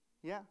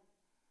 Yeah?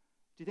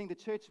 Do you think the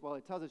church, well,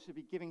 it tells us, should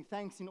be giving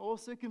thanks in all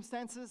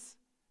circumstances?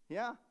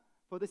 Yeah?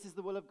 For this is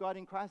the will of God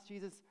in Christ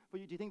Jesus for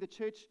you. Do you think the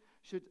church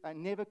should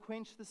never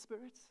quench the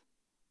Spirit?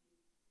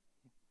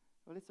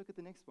 Well, let's look at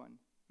the next one.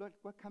 Look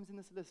what comes in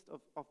this list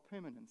of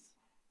permanence.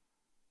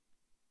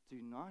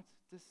 Do not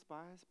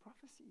despise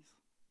prophecies,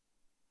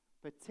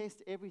 but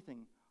test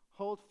everything.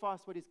 Hold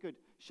fast what is good.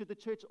 Should the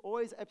church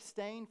always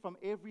abstain from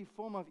every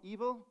form of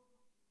evil?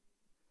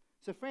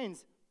 So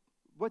friends,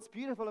 what's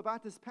beautiful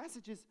about this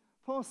passage is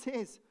Paul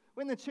says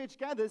when the church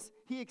gathers,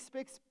 he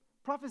expects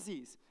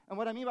prophecies. And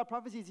what I mean by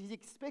prophecies, he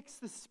expects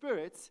the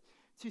Spirit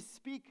to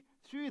speak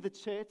through the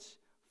church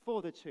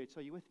for the church.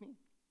 Are you with me?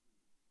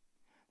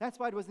 That's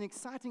why it was an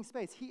exciting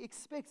space. He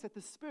expects that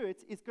the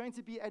Spirit is going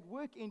to be at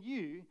work in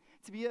you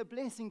to be a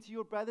blessing to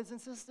your brothers and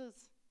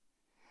sisters.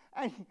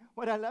 And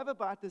what I love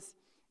about this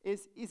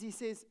is he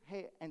says,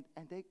 hey, and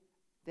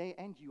they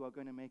and you are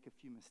going to make a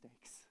few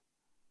mistakes.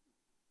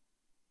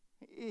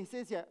 He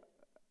says here,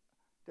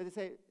 does it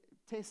say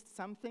test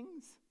some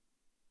things?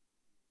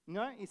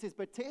 No, he says,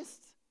 but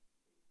test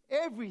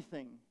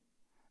everything.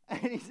 And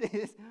he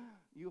says,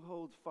 you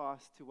hold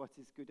fast to what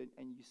is good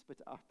and you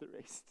spit out the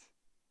rest.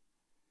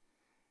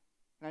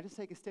 And I just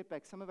take a step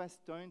back. Some of us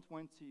don't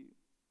want to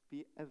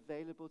be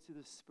available to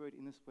the Spirit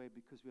in this way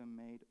because we are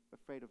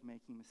afraid of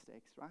making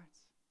mistakes, right?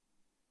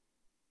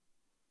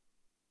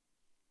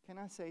 Can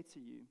I say to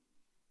you,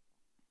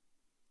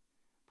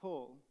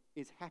 Paul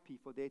is happy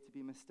for there to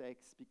be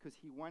mistakes because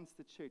he wants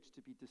the church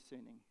to be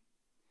discerning.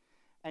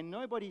 And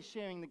nobody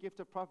sharing the gift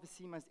of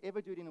prophecy must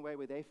ever do it in a way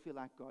where they feel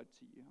like God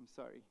to you. I'm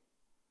sorry.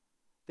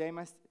 They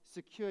must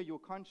secure your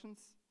conscience.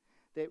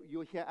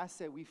 You'll hear us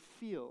say, we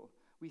feel,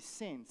 we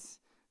sense.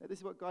 This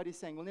is what God is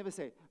saying. We'll never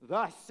say,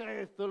 thus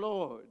saith the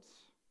Lord.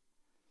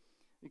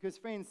 Because,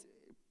 friends,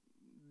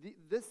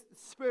 this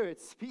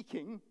Spirit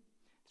speaking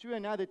through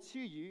another to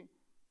you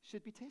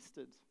should be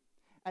tested.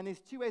 And there's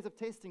two ways of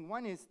testing.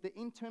 One is the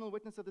internal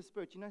witness of the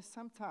Spirit. You know,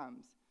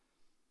 sometimes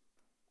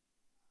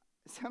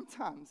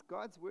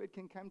God's word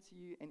can come to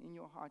you, and in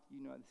your heart,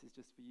 you know this is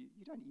just for you.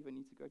 You don't even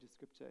need to go to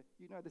Scripture.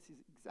 You know this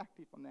is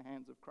exactly from the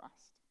hands of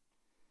Christ.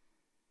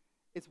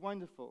 It's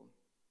wonderful.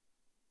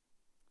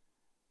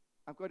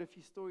 I've got a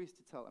few stories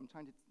to tell.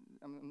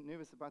 I'm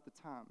nervous about the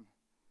time.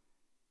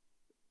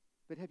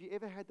 But have you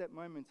ever had that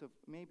moment of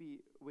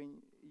maybe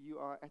when you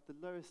are at the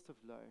lowest of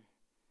low,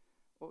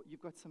 or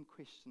you've got some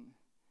question,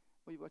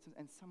 or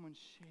and someone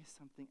shares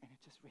something and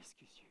it just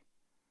rescues you?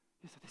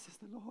 You say, this is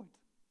the Lord.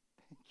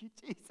 Thank you,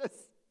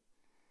 Jesus.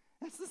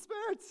 That's the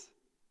Spirit.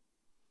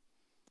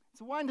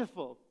 It's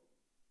wonderful.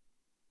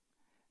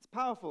 It's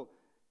powerful.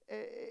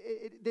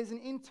 There's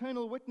an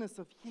internal witness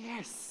of,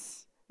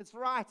 yes, it's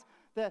right.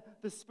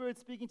 The Spirit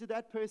speaking to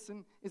that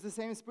person is the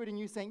same Spirit in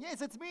you saying,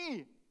 yes, it's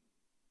me.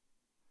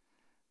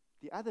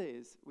 The other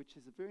is, which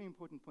is a very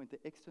important point, the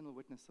external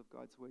witness of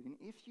God's word. And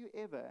if you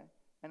ever,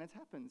 and it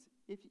happens,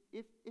 if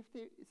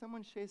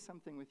someone shares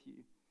something with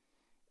you,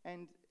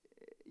 and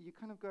you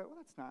kind of go, well,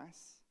 that's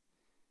nice,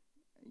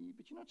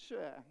 but you're not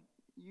sure,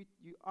 you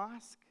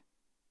ask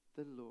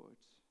the Lord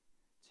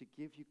to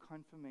give you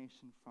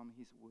confirmation from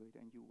His word,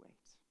 and you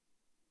wait.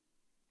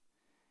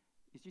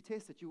 As you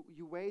test it,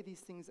 you weigh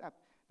these things up.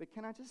 But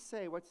can I just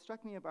say, what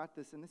struck me about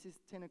this, and this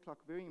is 10 o'clock,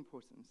 very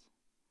important.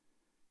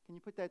 Can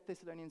you put that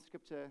Thessalonian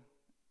scripture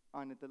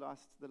on it, the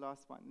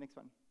last one, next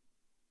one?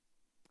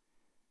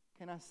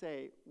 Can I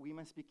say, we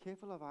must be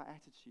careful of our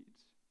attitude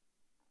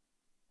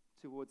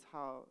towards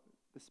how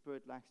the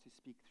Spirit likes to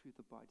speak through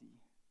the body.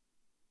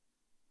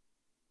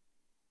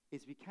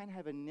 Is we can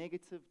have a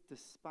negative,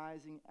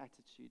 despising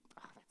attitude.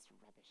 Oh, that's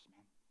rubbish,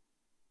 man.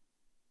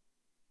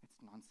 It's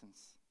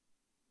nonsense.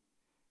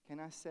 Can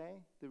I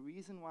say, the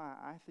reason why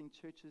I think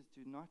churches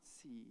do not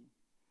see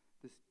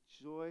this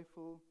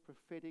joyful,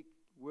 prophetic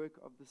work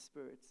of the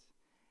Spirit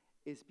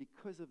is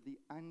because of the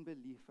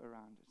unbelief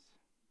around it.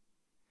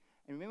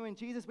 And remember when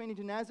Jesus went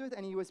into Nazareth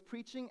and He was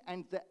preaching,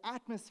 and the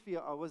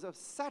atmosphere was of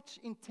such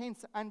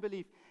intense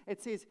unbelief,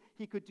 it says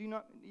he could do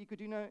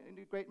no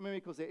great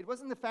miracles there. It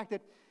wasn't the fact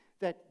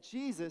that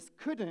Jesus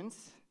couldn't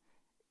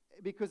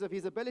because of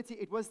His ability.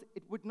 It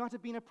would not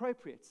have been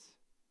appropriate.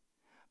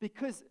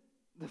 Because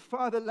the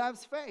Father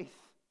loves faith.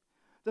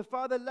 The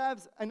Father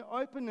loves an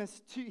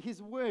openness to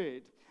His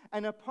word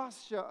and a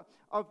posture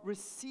of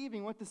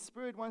receiving what the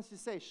Spirit wants to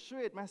say. Sure,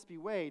 it must be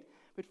weighed.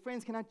 But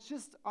friends, can I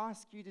just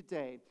ask you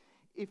today,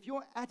 if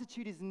your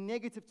attitude is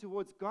negative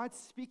towards God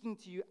speaking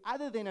to you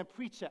other than a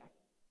preacher,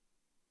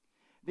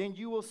 then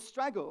you will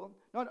struggle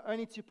not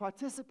only to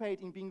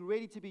participate in being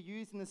ready to be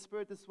used in the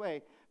Spirit this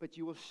way, but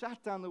you will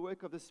shut down the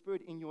work of the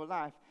Spirit in your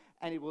life,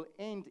 and it will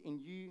end in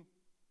you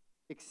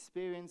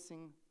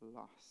experiencing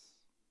loss.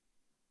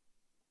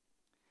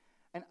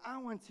 And I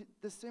want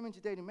this sermon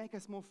today to make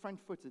us more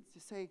front-footed, to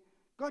say,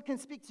 God can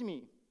speak to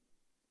me.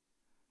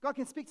 God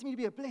can speak to me to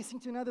be a blessing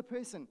to another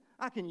person.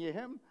 I can hear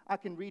Him. I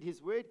can read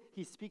His word.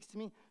 He speaks to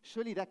me.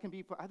 Surely that can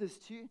be for others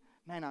too.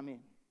 Man, I'm in.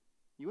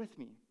 You with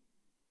me?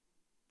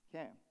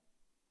 Okay.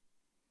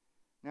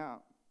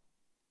 Now,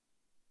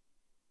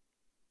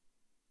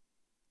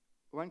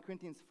 1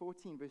 Corinthians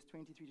 14, verse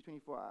 23 to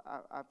 24.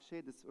 I've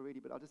shared this already,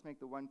 but I'll just make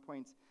the one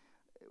point.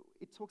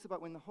 It talks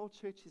about when the whole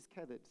church is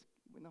gathered.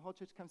 When the whole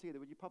church comes together,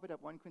 would you pop it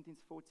up, 1 Corinthians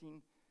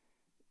 14?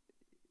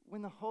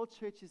 When the whole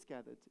church is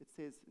gathered, it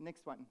says,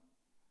 next one,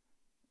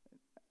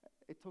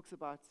 it talks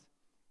about,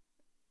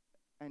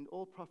 and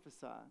all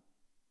prophesy.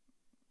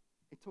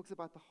 It talks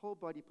about the whole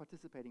body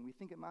participating. We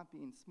think it might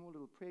be in small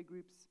little prayer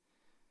groups,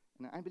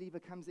 and an unbeliever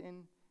comes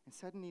in, and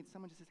suddenly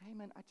someone just says, hey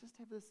man, I just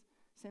have this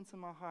sense in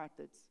my heart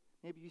that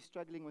maybe you're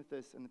struggling with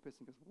this, and the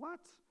person goes,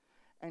 what?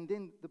 And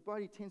then the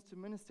body tends to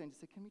minister and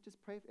just say, can we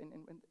just pray?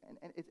 And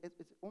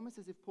it's almost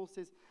as if Paul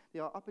says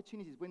there are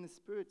opportunities when the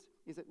Spirit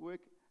is at work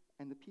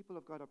and the people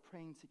of God are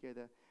praying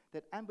together,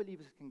 that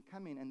unbelievers can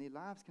come in and their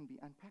lives can be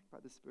unpacked by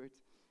the Spirit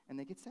and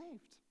they get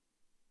saved.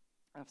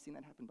 I've seen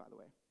that happen, by the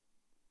way.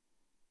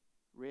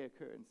 Rare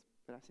occurrence,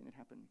 but I've seen it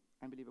happen.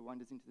 Unbeliever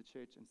wanders into the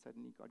church and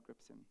suddenly God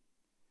grips him.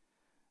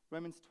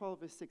 Romans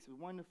 12, verse 6, a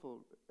wonderful,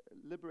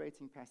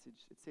 liberating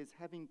passage. It says,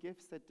 having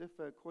gifts that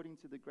differ according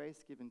to the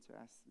grace given to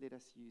us, let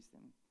us use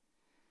them.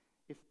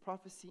 If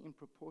prophecy in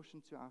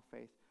proportion to our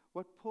faith.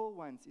 What Paul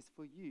wants is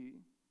for you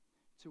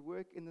to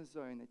work in the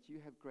zone that you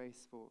have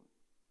grace for.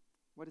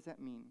 What does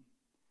that mean?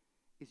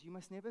 Is you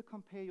must never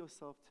compare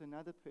yourself to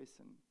another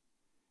person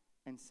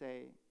and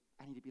say,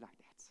 I need to be like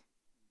that.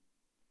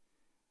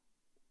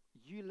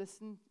 You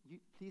listen,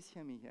 please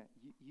hear me here.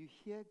 You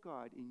hear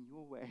God in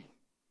your way.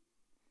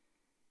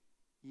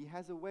 He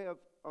has a way of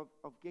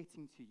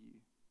getting to you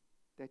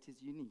that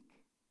is unique.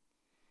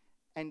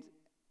 And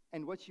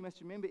what you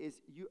must remember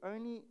is you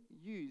only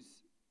use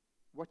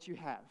what you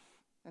have.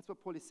 That's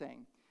what Paul is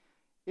saying.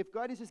 If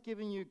God is just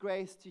giving you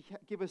grace to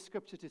give a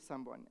scripture to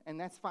someone, and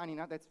that's fine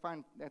enough, that's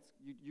fine,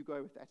 you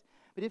go with that.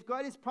 But if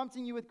God is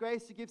prompting you with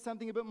grace to give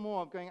something a bit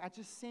more, of going, I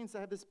just sense I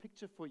have this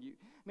picture for you.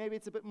 Maybe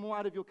it's a bit more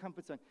out of your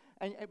comfort zone.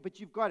 But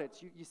you've got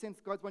it. You sense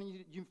God's wanting you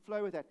to, you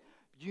flow with that.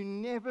 You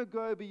never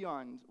go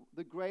beyond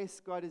the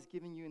grace God has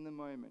given you in the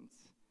moment.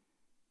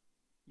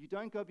 You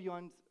don't go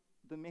beyond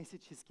the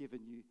message He's given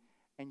you,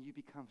 and you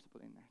be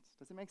comfortable in that.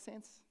 Does it make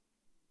sense?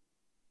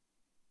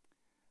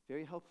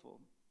 Very helpful.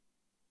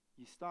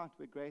 You start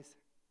where grace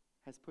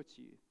has put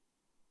you.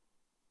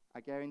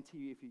 I guarantee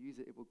you, if you use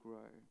it, it will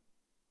grow.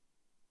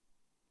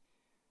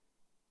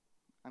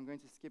 I'm going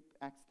to skip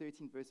Acts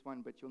 13, verse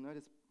 1, but you'll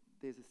notice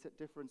there's a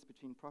difference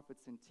between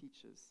prophets and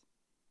teachers.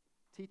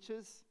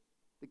 Teachers,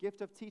 the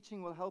gift of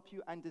teaching will help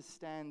you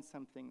understand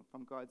something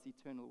from God's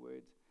eternal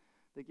word.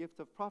 The gift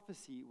of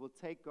prophecy will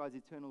take God's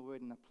eternal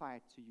word and apply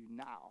it to you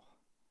now.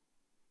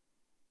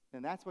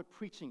 And that's what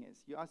preaching is.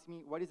 You ask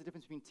me, what is the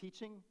difference between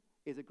teaching?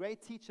 Is a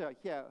great teacher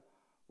here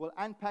will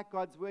unpack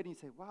God's word and you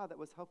say, wow, that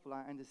was helpful,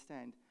 I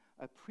understand.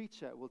 A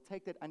preacher will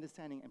take that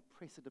understanding and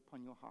press it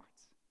upon your heart.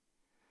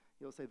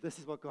 He'll say, this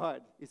is what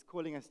God is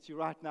calling us to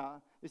right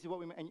now. This is what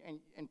we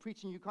and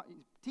preaching,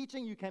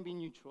 teaching, you can be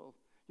neutral.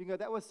 You can go,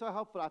 that was so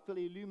helpful, I feel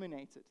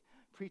illuminated.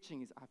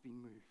 Preaching is, I've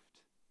been moved.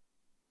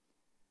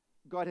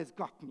 God has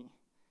got me.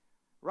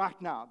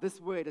 Right now,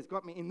 this word has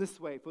got me in this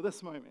way for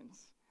this moment.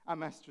 I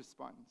must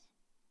respond.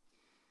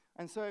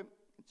 And so,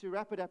 to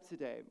wrap it up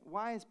today,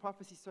 why is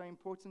prophecy so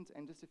important?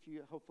 And just a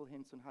few helpful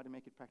hints on how to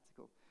make it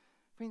practical.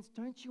 Friends,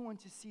 don't you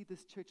want to see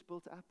this church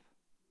built up?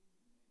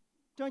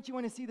 Don't you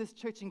want to see this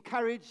church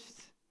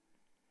encouraged?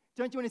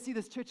 Don't you want to see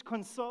this church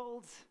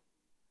consoled?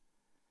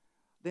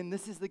 Then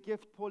this is the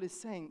gift Paul is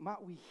saying.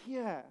 Might we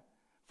hear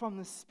from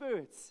the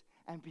Spirit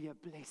and be a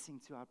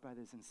blessing to our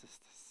brothers and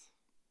sisters?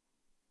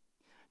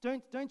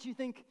 Don't you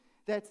think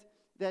that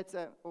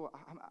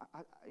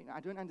I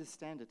don't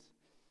understand it.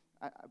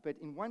 But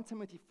in 1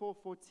 Timothy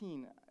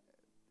 4:14,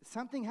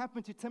 something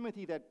happened to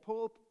Timothy that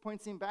Paul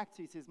points him back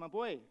to. He says, my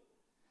boy,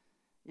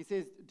 he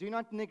says, do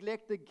not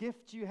neglect the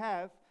gift you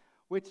have,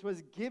 which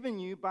was given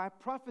you by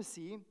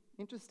prophecy.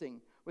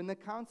 Interesting. When the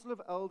council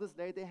of elders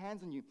laid their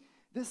hands on you.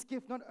 This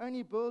gift not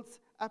only builds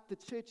up the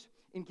church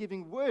in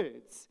giving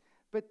words,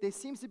 but there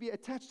seems to be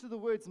attached to the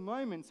words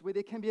moments where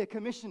there can be a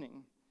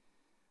commissioning.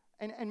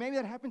 And maybe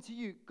that happened to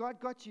you.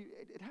 God got you.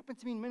 It happened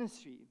to me in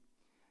ministry.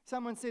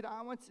 Someone said,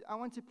 I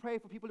want to pray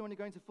for people who want to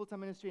go into full-time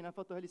ministry, and I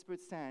felt the Holy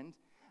Spirit stand.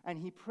 And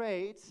he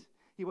prayed.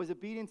 He was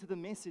obedient to the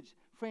message.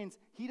 Friends,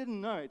 he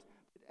didn't know it,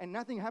 and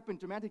nothing happened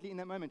dramatically in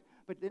that moment.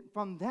 But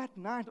from that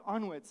night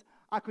onwards,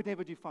 I could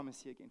never do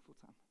pharmacy again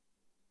full-time.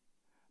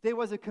 There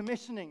was a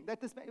commissioning.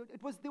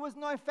 There was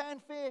no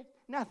fanfare,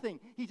 nothing.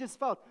 He just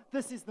felt,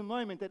 this is the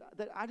moment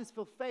that I just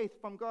feel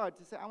faith from God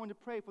to say, I want to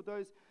pray for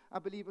those I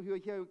believe who are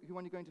here who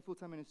want to go into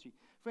full-time ministry.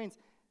 Friends,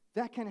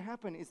 that can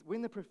happen is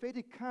when the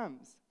prophetic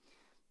comes,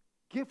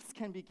 gifts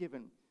can be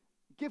given.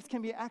 Gifts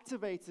can be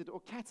activated or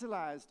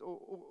catalyzed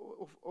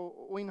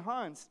or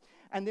enhanced.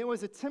 And there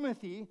was a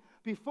Timothy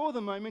before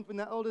the moment when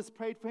the elders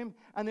prayed for him,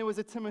 and there was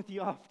a Timothy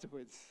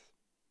afterwards.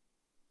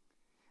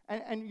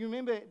 And you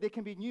remember, there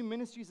can be new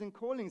ministries and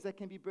callings that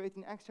can be birthed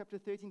in Acts chapter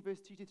 13, verse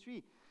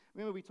 2-3.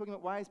 Remember, we're talking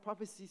about why is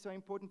prophecy so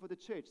important for the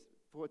church?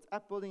 For its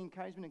upbuilding,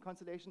 encouragement, and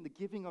consolation, the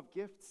giving of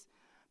gifts,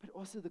 but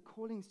also the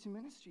callings to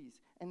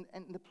ministries and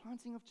the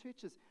planting of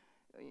churches.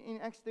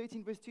 In Acts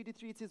 13, verse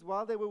 2-3, it says,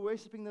 while they were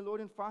worshiping the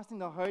Lord and fasting,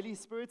 the Holy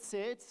Spirit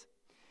said,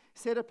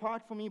 set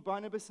apart for me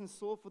Barnabas and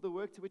Saul for the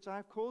work to which I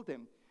have called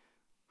them.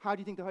 How do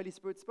you think the Holy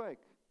Spirit spoke?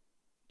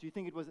 Do you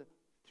think it was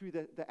through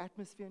the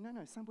atmosphere? No,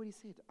 somebody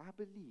said, I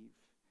believe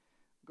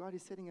God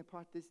is setting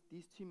apart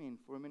these two men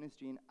for a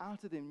ministry, and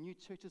out of them new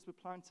churches were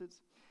planted.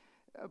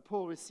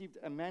 Paul received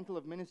a mantle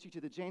of ministry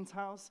to the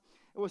Gentiles.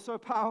 It was so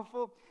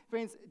powerful.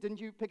 Friends, didn't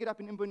you pick it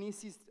up in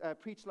Imbonisi's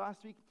preach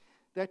last week?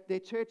 That their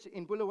church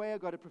in Bulawayo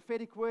got a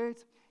prophetic word.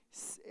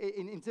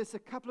 In just a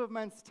couple of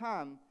months'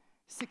 time,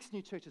 6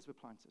 new churches were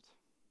planted.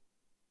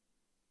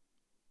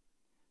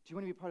 Do you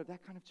want to be part of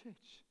that kind of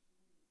church?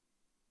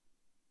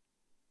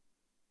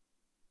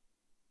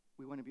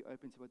 We want to be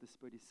open to what the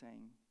Spirit is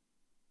saying.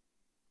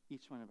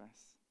 Each one of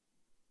us.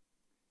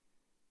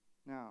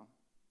 Now,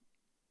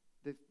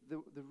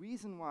 the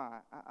reason why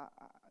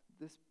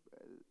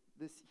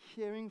this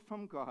hearing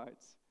from God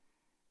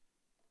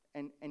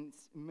and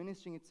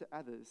ministering it to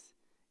others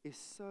is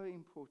so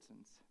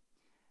important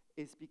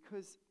is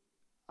because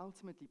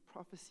ultimately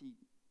prophecy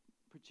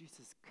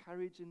produces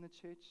courage in the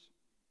church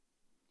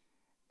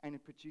and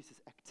it produces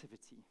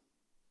activity.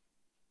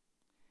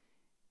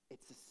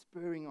 It's a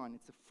spurring on,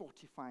 it's a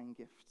fortifying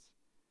gift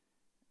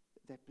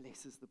that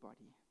blesses the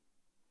body.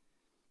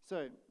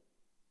 So,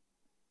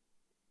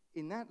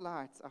 in that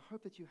light, I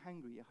hope that you're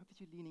hungry. I hope that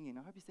you're leaning in.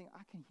 I hope you're saying,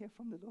 I can hear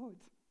from the Lord.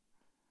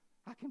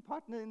 I can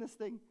partner in this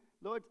thing.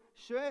 Lord,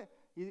 sure,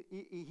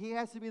 he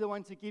has to be the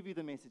one to give you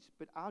the message,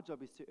 but our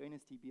job is to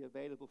earnestly be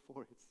available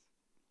for it.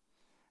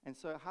 And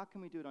so how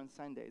can we do it on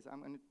Sundays? I'm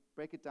going to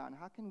break it down.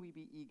 How can we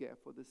be eager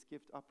for this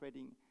gift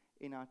operating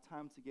in our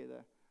time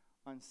together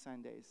on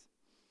Sundays?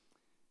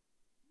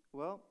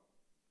 Well,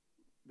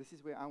 this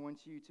is where I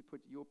want you to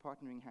put your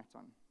partnering hat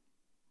on.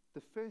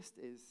 The first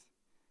is,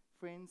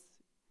 friends,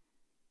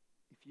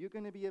 if you're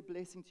going to be a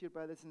blessing to your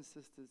brothers and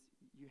sisters,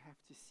 you have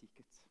to seek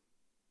it.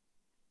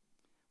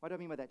 What do I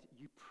mean by that?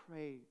 You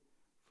pray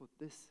for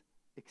this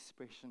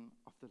expression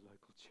of the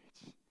local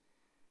church.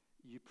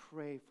 You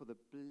pray for the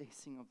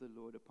blessing of the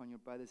Lord upon your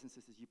brothers and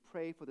sisters. You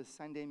pray for the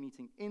Sunday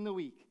meeting. In the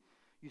week,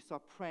 you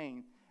start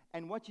praying.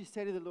 And what you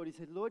say to the Lord, you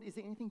say, Lord, is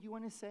there anything you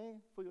want to say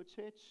for your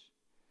church?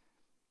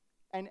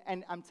 And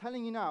I'm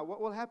telling you now, what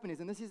will happen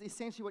is, and this is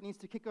essentially what needs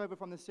to kick over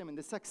from the sermon,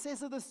 the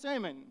success of the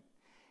sermon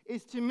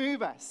is to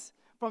move us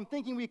from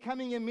thinking we're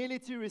coming here merely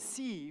to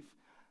receive.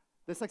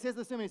 The success of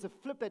the sermon is to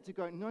flip that to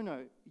go,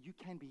 no, you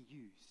can be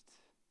used.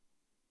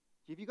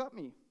 Have you got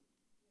me?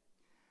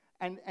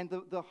 And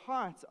the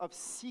heart of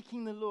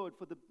seeking the Lord,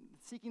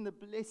 seeking the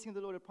blessing of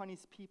the Lord upon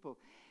his people,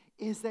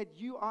 is that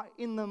you are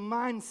in the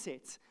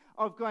mindset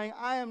of going,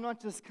 I am not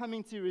just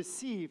coming to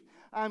receive,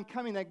 I'm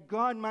coming that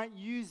God might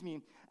use me.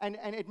 And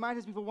it might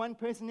just be for one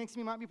person next to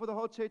me, it might be for the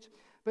whole church,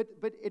 but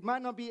it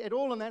might not be at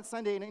all on that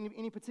Sunday in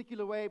any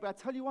particular way. But I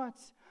tell you what,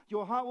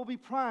 your heart will be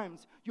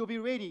primed, you'll be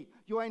ready,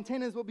 your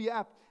antennas will be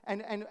up.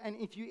 And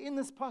if you're in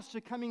this posture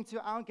coming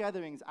to our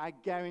gatherings, I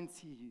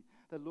guarantee you,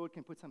 the Lord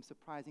can put some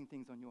surprising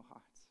things on your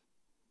heart.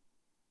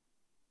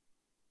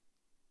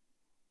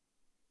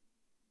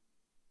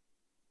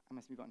 I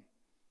must move on.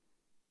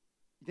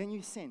 Then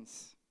you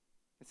sense,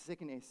 that's the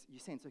second S, you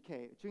sense,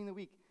 okay, during the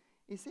week,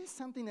 is there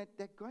something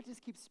that God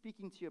just keeps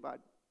speaking to you about?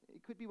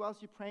 It could be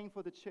whilst you're praying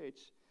for the church.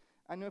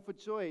 I know for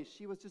Joy,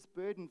 she was just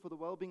burdened for the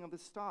well-being of the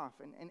staff,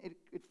 and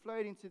it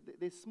flowed into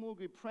their small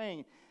group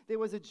praying. There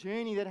was a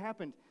journey that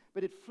happened,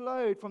 but it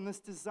flowed from this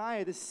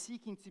desire, this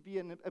seeking to be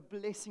a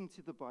blessing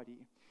to the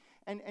body.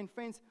 And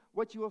friends,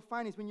 what you will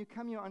find is when you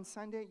come here on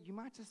Sunday, you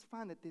might just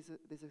find that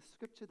there's a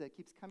scripture that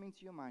keeps coming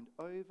to your mind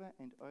over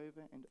and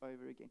over and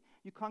over again.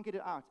 You can't get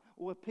it out,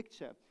 or a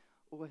picture,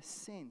 or a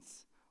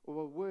sense,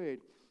 or a word.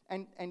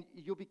 And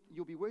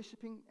you'll be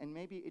worshiping, and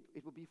maybe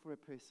it will be for a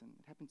person.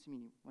 It happened to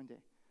me one day.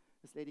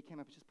 This lady came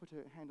up and just put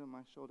her hand on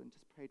my shoulder and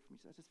just prayed for me.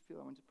 She said, I just feel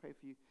I want to pray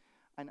for you.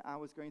 And I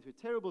was going through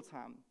a terrible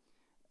time.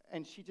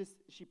 And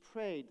she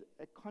prayed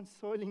a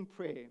consoling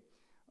prayer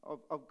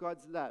of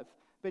God's love.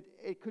 But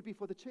it could be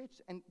for the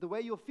church. And the way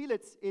you'll feel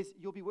it is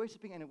you'll be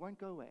worshiping and it won't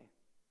go away.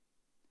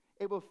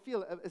 It will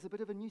feel as a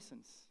bit of a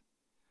nuisance.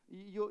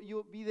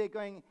 You'll be there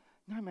going,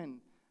 no, man.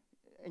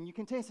 And you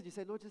can test it. You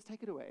say, Lord, just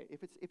take it away.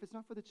 If it's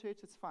not for the church,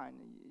 it's fine.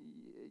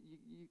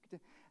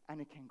 And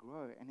it can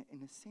grow. And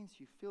in a sense,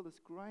 you feel this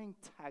growing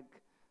tug.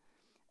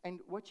 And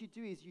what you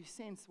do is you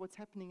sense what's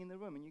happening in the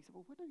room. And you say,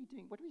 well, what are we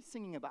doing? What are we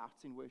singing about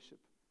in worship?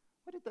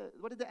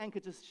 What did the anchor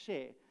just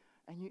share?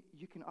 And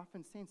you can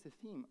often sense a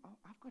theme. Oh,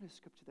 I've got a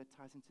scripture that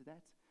ties into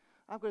that.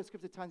 I've got a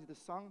scripture that ties into the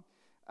song.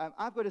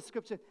 I've got a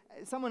scripture.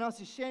 Someone else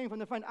is sharing from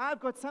the front. I've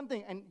got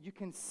something. And you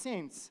can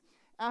sense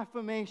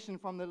affirmation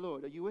from the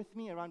Lord. Are you with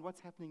me around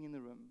what's happening in the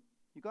room?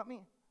 You got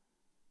me?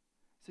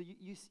 So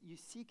you're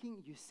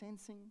seeking, you're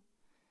sensing.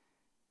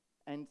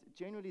 And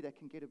generally that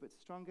can get a bit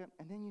stronger.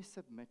 And then you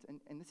submit.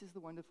 And this is the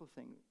wonderful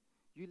thing.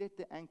 You let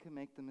the anchor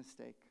make the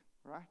mistake,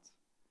 right?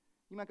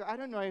 You might go, I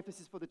don't know if this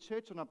is for the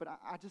church or not, but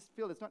I just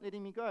feel it's not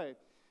letting me go.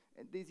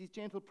 There's these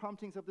gentle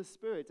promptings of the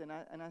Spirit,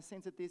 and I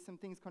sense that there's some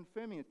things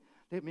confirming it.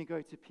 Let me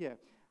go to Pierre.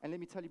 And let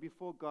me tell you,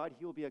 before God,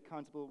 he'll be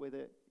accountable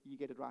whether you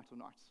get it right or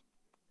not.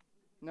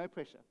 No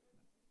pressure.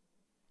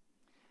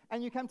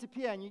 And you come to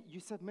Pierre, and you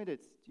submit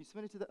it. You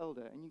submit it to the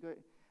elder, and you go,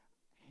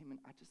 hey, man,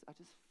 I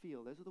just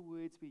feel, those are the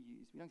words we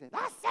use. We don't say,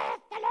 thus saith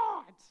the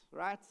Lord,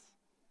 right?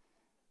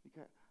 We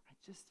go, I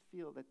just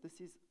feel that this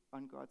is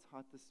on God's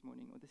heart this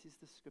morning, or this is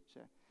the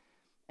scripture.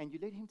 And you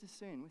let him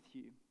discern with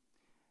you.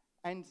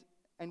 And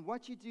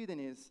what you do then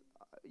is,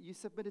 you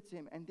submit it to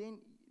him, and then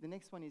the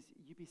next one is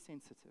you be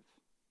sensitive.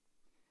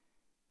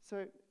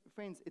 So,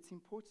 friends, it's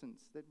important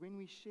that when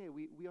we share,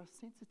 we are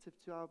sensitive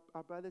to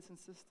our brothers and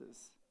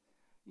sisters.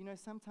 You know,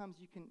 sometimes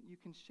you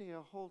can share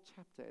a whole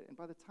chapter, and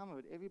by the time of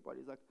it,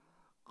 everybody's like,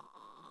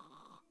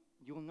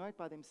 you'll know it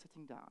by them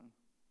sitting down.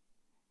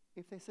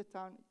 If they sit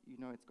down, you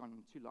know it's gone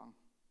too long.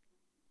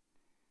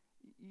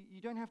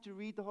 You don't have to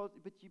read the whole,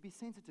 but you be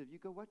sensitive. You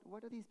go,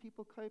 what are these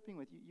people coping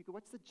with? You go,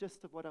 what's the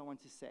gist of what I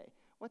want to say?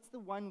 What's the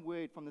one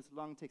word from this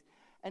long text?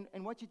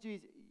 And what you do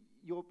is,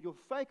 your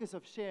focus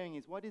of sharing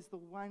is, what is the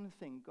one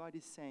thing God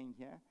is saying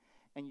here?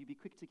 And you be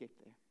quick to get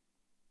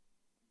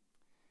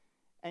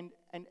there.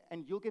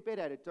 And you'll get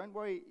better at it. Don't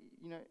worry,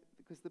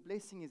 because the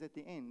blessing is at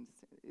the end,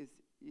 is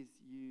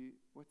you,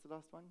 what's the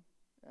last one?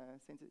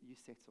 You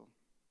settle.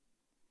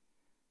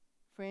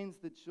 Friends,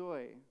 the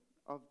joy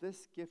of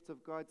this gift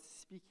of God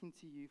speaking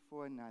to you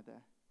for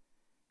another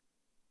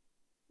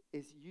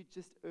is you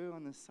just err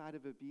on the side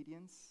of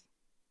obedience,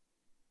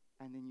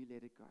 and then you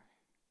let it go.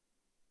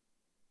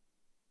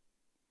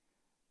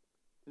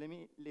 Let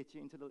me let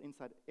you into a little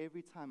insight.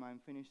 Every time I'm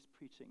finished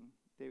preaching,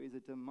 there is a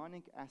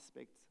demonic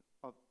aspect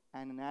of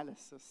an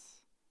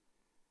analysis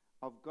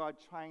of God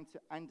trying to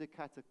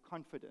undercut a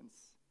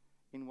confidence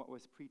in what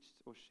was preached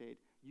or shared.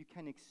 You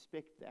can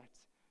expect that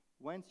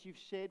Once you've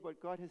shared what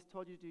God has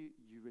told you to do,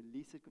 you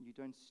release it. You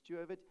don't stew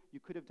over it. You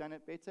could have done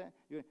it better.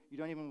 You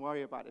don't even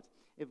worry about it.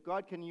 If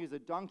God can use a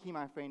donkey,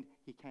 my friend,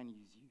 he can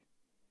use you.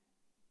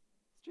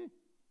 It's true.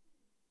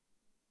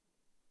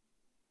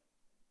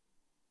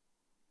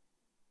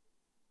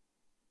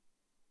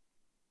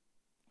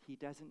 He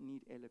doesn't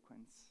need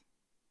eloquence.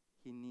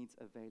 He needs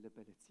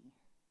availability.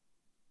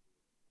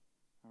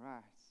 All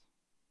right.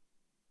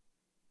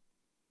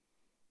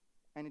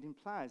 And it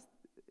implies,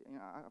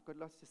 I've got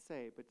lots to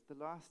say, but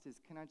the last is,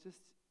 can I just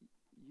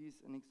use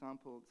an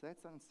example? So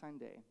that's on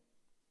Sunday.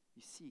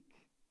 You seek,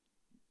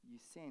 you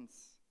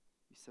sense,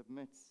 you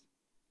submit,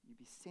 you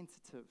be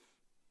sensitive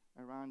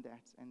around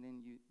that, and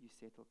then you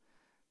settle.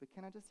 But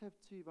can I just have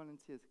 2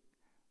 volunteers?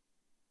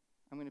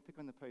 I'm going to pick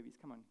on the Provies.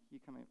 Come on, you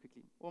come in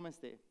quickly.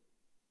 Almost there.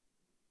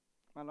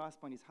 My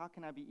last point is, how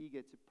can I be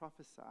eager to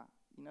prophesy?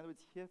 In other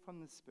words, hear from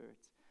the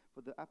Spirit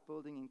for the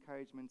upbuilding,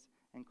 encouragement,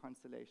 and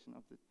consolation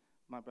of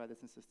my brothers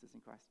and sisters in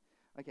Christ.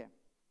 Okay.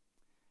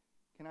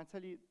 Can I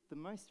tell you, the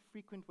most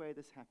frequent way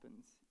this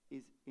happens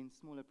is in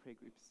smaller prayer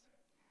groups.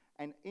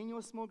 And in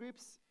your small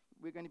groups,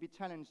 we're going to be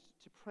challenged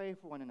to pray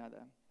for one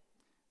another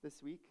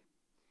this week.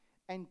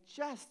 And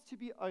just to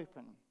be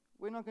open.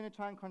 We're not going to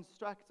try and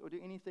construct or do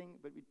anything,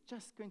 but we're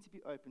just going to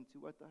be open to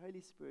what the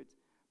Holy Spirit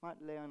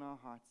might lay on our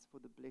hearts for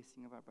the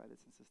blessing of our brothers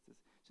and sisters.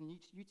 So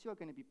you two are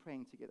going to be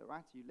praying together,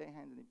 right? So you lay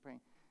hands and then praying.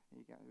 There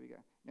you go, there we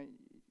go. Now,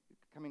 you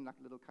come in like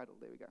a little cuddle.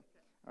 There we go.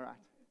 All right.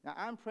 Now,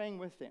 I'm praying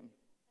with them.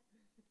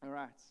 All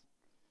right.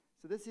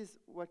 So this is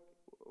what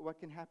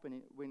can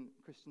happen when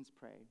Christians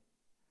pray.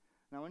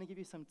 Now, I want to give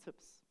you some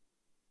tips.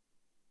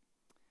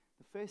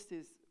 The first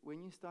is,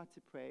 when you start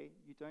to pray,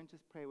 you don't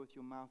just pray with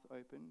your mouth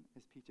open,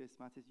 as P.J.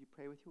 Smart says, you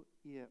pray with your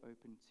ear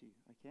open too,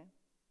 okay?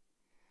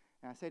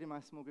 And I say to my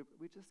small group,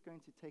 we're just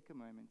going to take a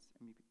moment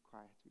and be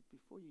quiet.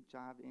 Before you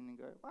jive in and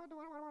go,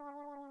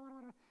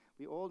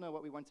 we all know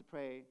what we want to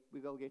pray. We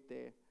will get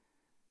there.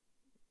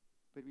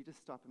 But we just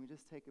stop and we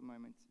just take a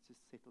moment to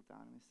just settle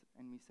down.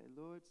 And we say,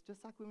 Lord,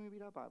 just like when we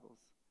read our Bibles,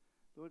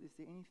 Lord, is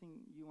there anything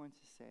you want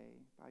to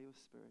say by your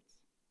Spirit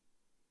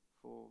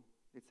for,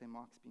 let's say,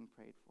 Mark's being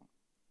prayed for?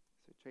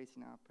 So Tracy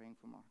and I are praying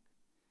for Mark.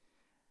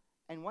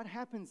 And what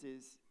happens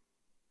is,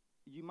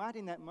 you might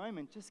in that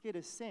moment just get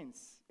a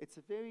sense. It's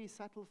a very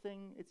subtle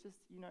thing. It's just,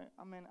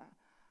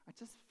 I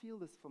just feel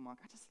this for Mark.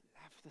 I just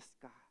love this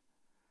guy.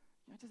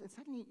 And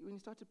suddenly when you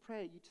start to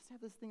pray, you just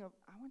have this thing of,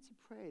 I want to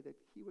pray that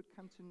he would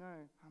come to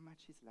know how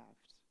much he's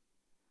loved.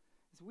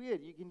 It's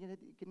weird. You can get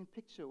a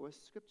picture or a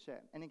scripture,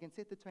 and it can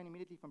set the tone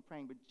immediately from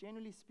praying. But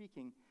generally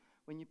speaking,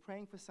 when you're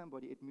praying for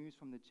somebody, it moves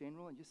from the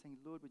general, and you're saying,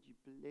 Lord, would you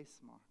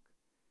bless Mark?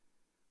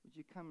 Would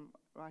you come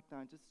right now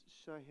and just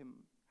show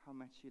him how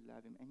much you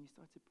love him? And you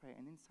start to pray,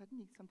 and then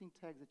suddenly something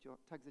tugs at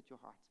your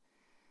heart.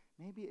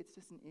 Maybe it's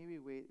just an area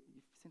where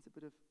you sense a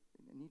bit of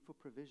a need for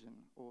provision,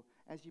 or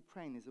as you're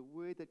praying, there's a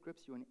word that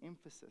grips you, an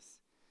emphasis,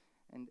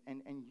 and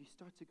you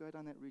start to go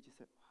down that route. You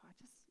say, I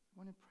just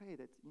want to pray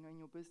that, in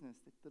your business,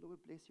 that the Lord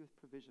would bless you with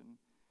provision.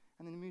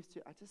 And then it moves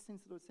to, I just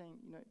sense the Lord saying,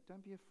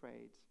 don't be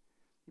afraid.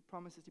 He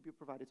promises to be a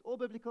provider. It's all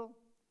biblical.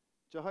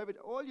 Jehovah,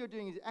 all you're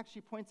doing is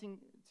actually pointing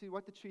to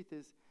what the truth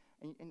is,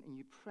 and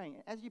you're praying.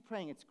 And as you're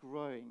praying, it's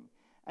growing,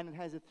 and it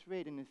has a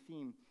thread and a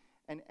theme.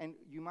 And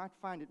you might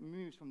find it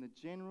moves from the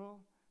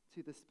general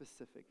to the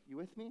specific. You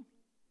with me?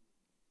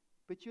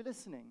 But you're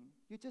listening.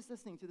 You're just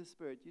listening to the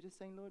Spirit. You're just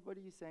saying, Lord, what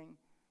are you saying?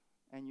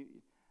 And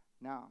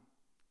now,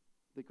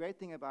 the great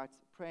thing about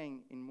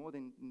praying in more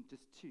than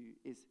just two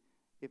is,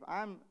 if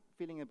I'm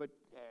feeling a bit,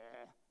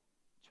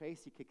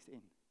 Tracy kicks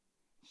in.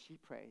 She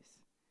prays,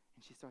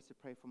 and she starts to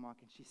pray for Mark,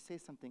 and she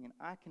says something, and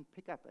I can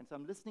pick up. And so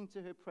I'm listening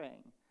to her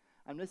praying.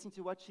 I'm listening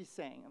to what she's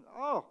saying.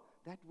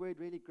 That word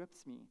really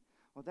grips me.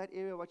 Or that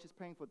area, what she's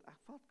praying for, I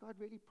felt God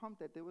really prompt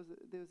that. There was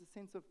a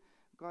sense of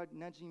God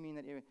nudging me in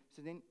that area.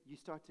 So then you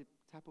start to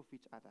tap off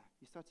each other.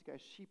 You start to go,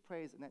 she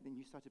prays, and then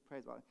you start to pray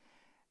as well.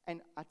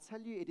 And I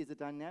tell you, it is a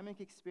dynamic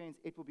experience.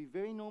 It will be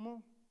very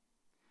normal.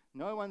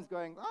 No one's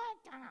going,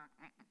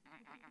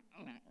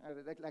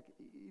 like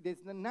there's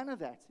none of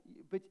that.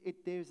 But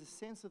there's a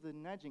sense of the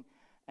nudging,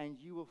 and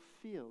you will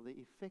feel the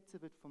effect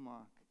of it for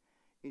Mark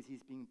is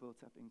he's being built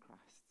up in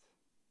Christ.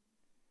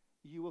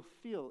 He will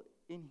feel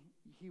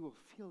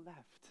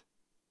loved.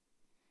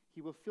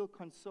 He will feel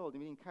consoled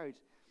and be encouraged.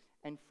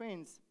 And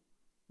friends,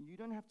 you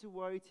don't have to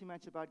worry too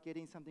much about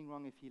getting something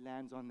wrong if he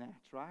lands on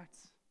that, right?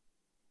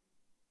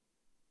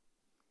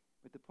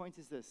 But the point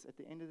is this, at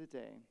the end of the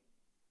day,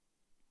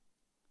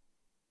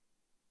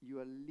 you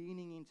are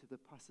leaning into the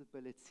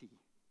possibility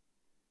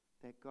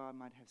that God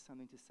might have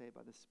something to say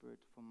by the Spirit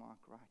for Mark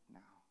right now.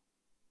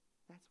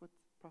 That's what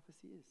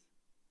prophecy is.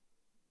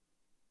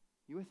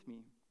 You with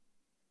me?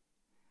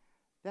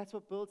 That's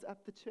what builds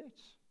up the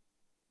church,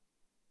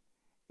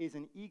 is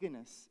an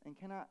eagerness. And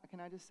can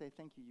I just say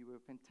thank you? You were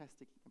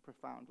fantastic and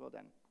profound. Well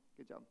done.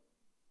 Good job.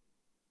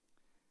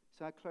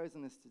 So I close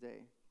on this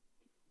today.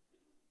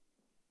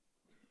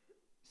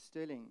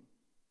 Sterling,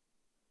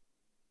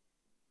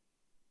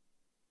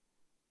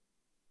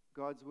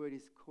 God's word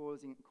is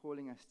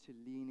calling us to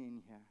lean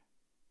in here,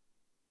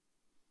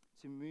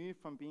 to move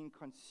from being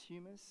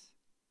consumers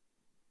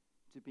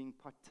to being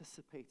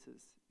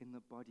participators in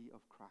the body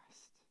of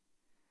Christ.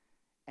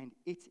 And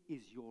it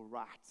is your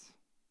right.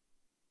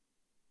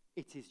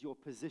 It is your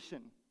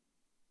position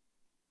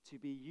to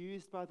be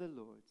used by the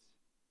Lord.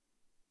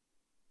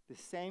 The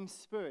same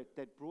Spirit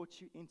that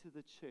brought you into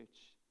the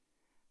church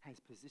has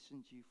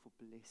positioned you for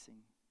blessing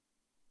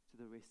to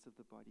the rest of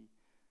the body.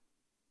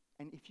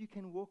 And if you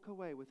can walk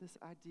away with this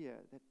idea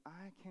that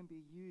I can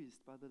be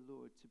used by the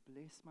Lord to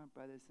bless my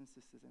brothers and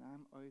sisters, and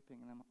I'm open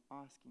and I'm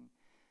asking,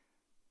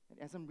 and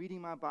as I'm reading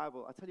my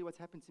Bible, I'll tell you what's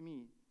happened to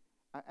me.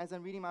 As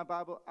I'm reading my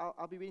Bible,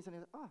 I'll be reading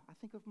something, I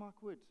think of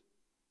Mark Wood.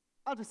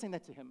 I'll just send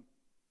that to him.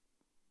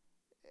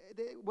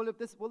 Will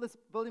this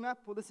build him up?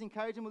 Will this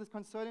encourage him? Will this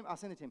console him? I'll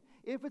send it to him.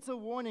 If it's a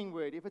warning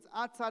word, if it's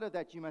outside of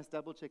that, you must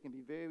double check and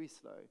be very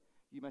slow.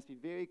 You must be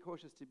very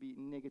cautious to be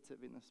negative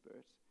in the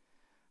Spirit.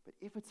 But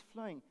if it's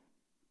flowing,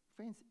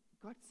 friends,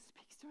 God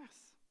speaks to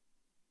us.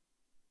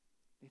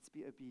 Let's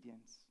be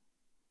obedient.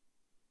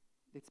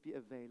 Let's be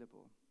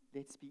available.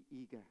 Let's be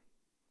eager.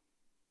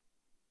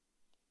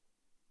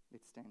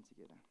 Let's stand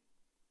together.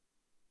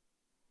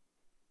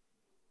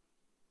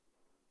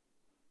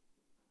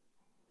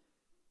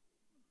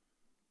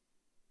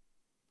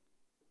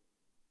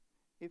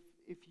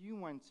 If you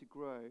want to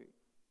grow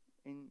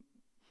in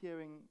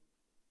hearing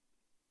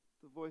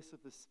the voice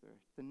of the Spirit,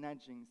 the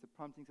nudgings, the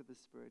promptings of the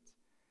Spirit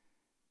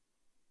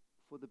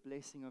for the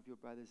blessing of your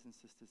brothers and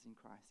sisters in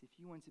Christ, if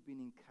you want to be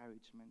an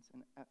encouragement,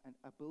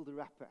 a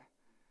builder-upper,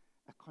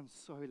 a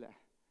consoler,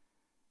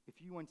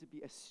 if you want to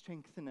be a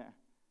strengthener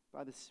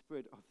by the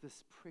Spirit of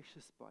this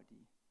precious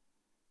body,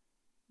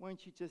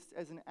 won't you just,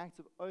 as an act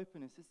of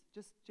openness,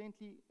 just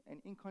gently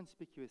and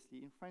inconspicuously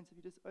in front of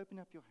you, just open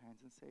up your hands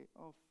and say,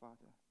 oh,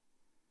 Father,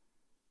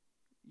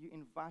 you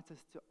invite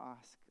us to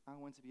ask. I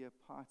want to be a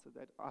part of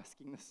that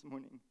asking this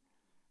morning,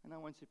 and I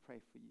want to pray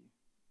for you.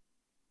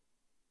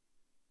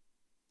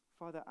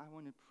 Father, I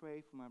want to pray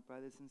for my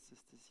brothers and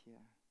sisters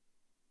here,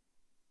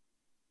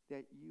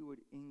 that you would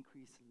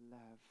increase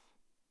love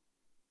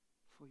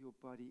for your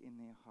body in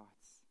their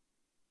hearts.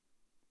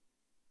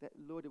 That,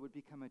 Lord, it would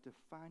become a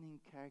defining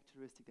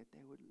characteristic that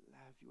they would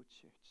love your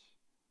church.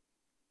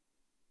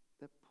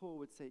 That Paul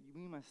would say,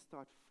 we must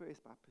start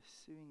first by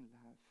pursuing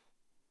love.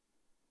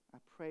 I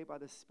pray by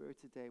the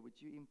Spirit today,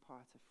 would you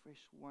impart a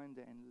fresh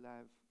wonder and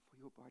love for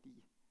your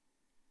body,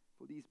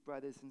 for these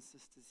brothers and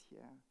sisters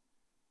here.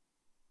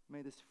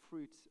 May this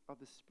fruit of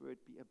the Spirit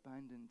be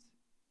abundant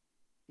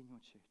in your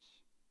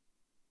church.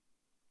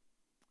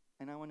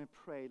 And I want to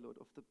pray, Lord,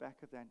 off the back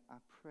of that, I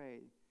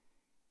pray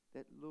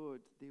that,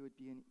 Lord, there would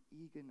be an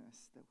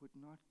eagerness that would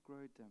not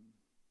grow dim,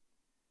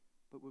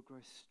 but will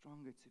grow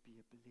stronger to be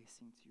a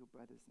blessing to your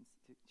brothers and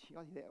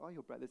they are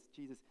your brothers,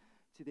 Jesus,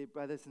 to their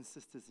brothers and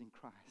sisters in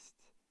Christ.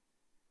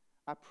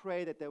 I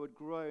pray that they would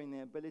grow in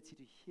their ability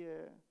to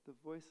hear the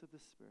voice of the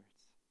Spirit,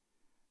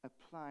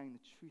 applying the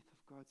truth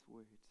of God's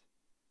word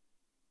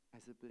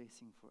as a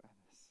blessing for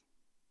others.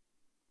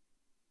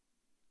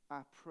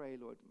 I pray,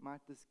 Lord, might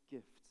this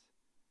gift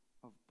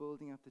of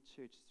building up the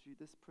church through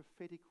this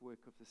prophetic work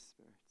of the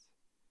Spirit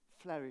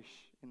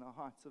flourish in the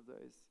hearts of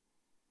those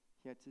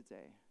here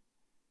today.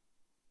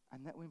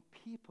 And that when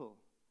people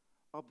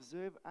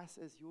observe us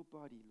as your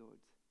body,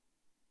 Lord,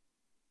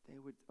 they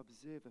would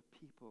observe a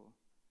people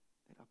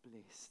that are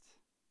blessed.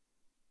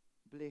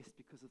 Blessed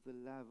because of the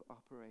love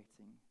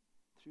operating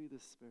through the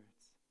Spirit.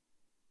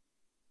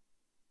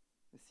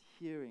 This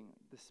hearing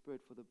the Spirit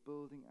for the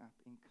building up,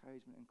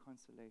 encouragement, and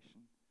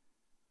consolation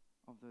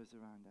of those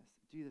around us.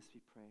 Do this,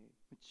 we pray.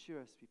 Mature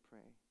us, we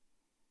pray.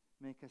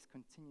 Make us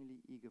continually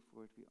eager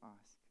for it, we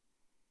ask.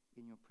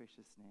 In your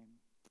precious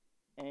name.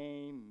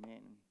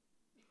 Amen.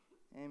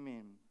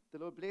 Amen. The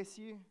Lord bless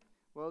you.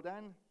 Well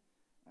done.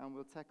 And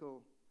we'll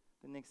tackle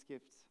the next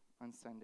gift on Sunday.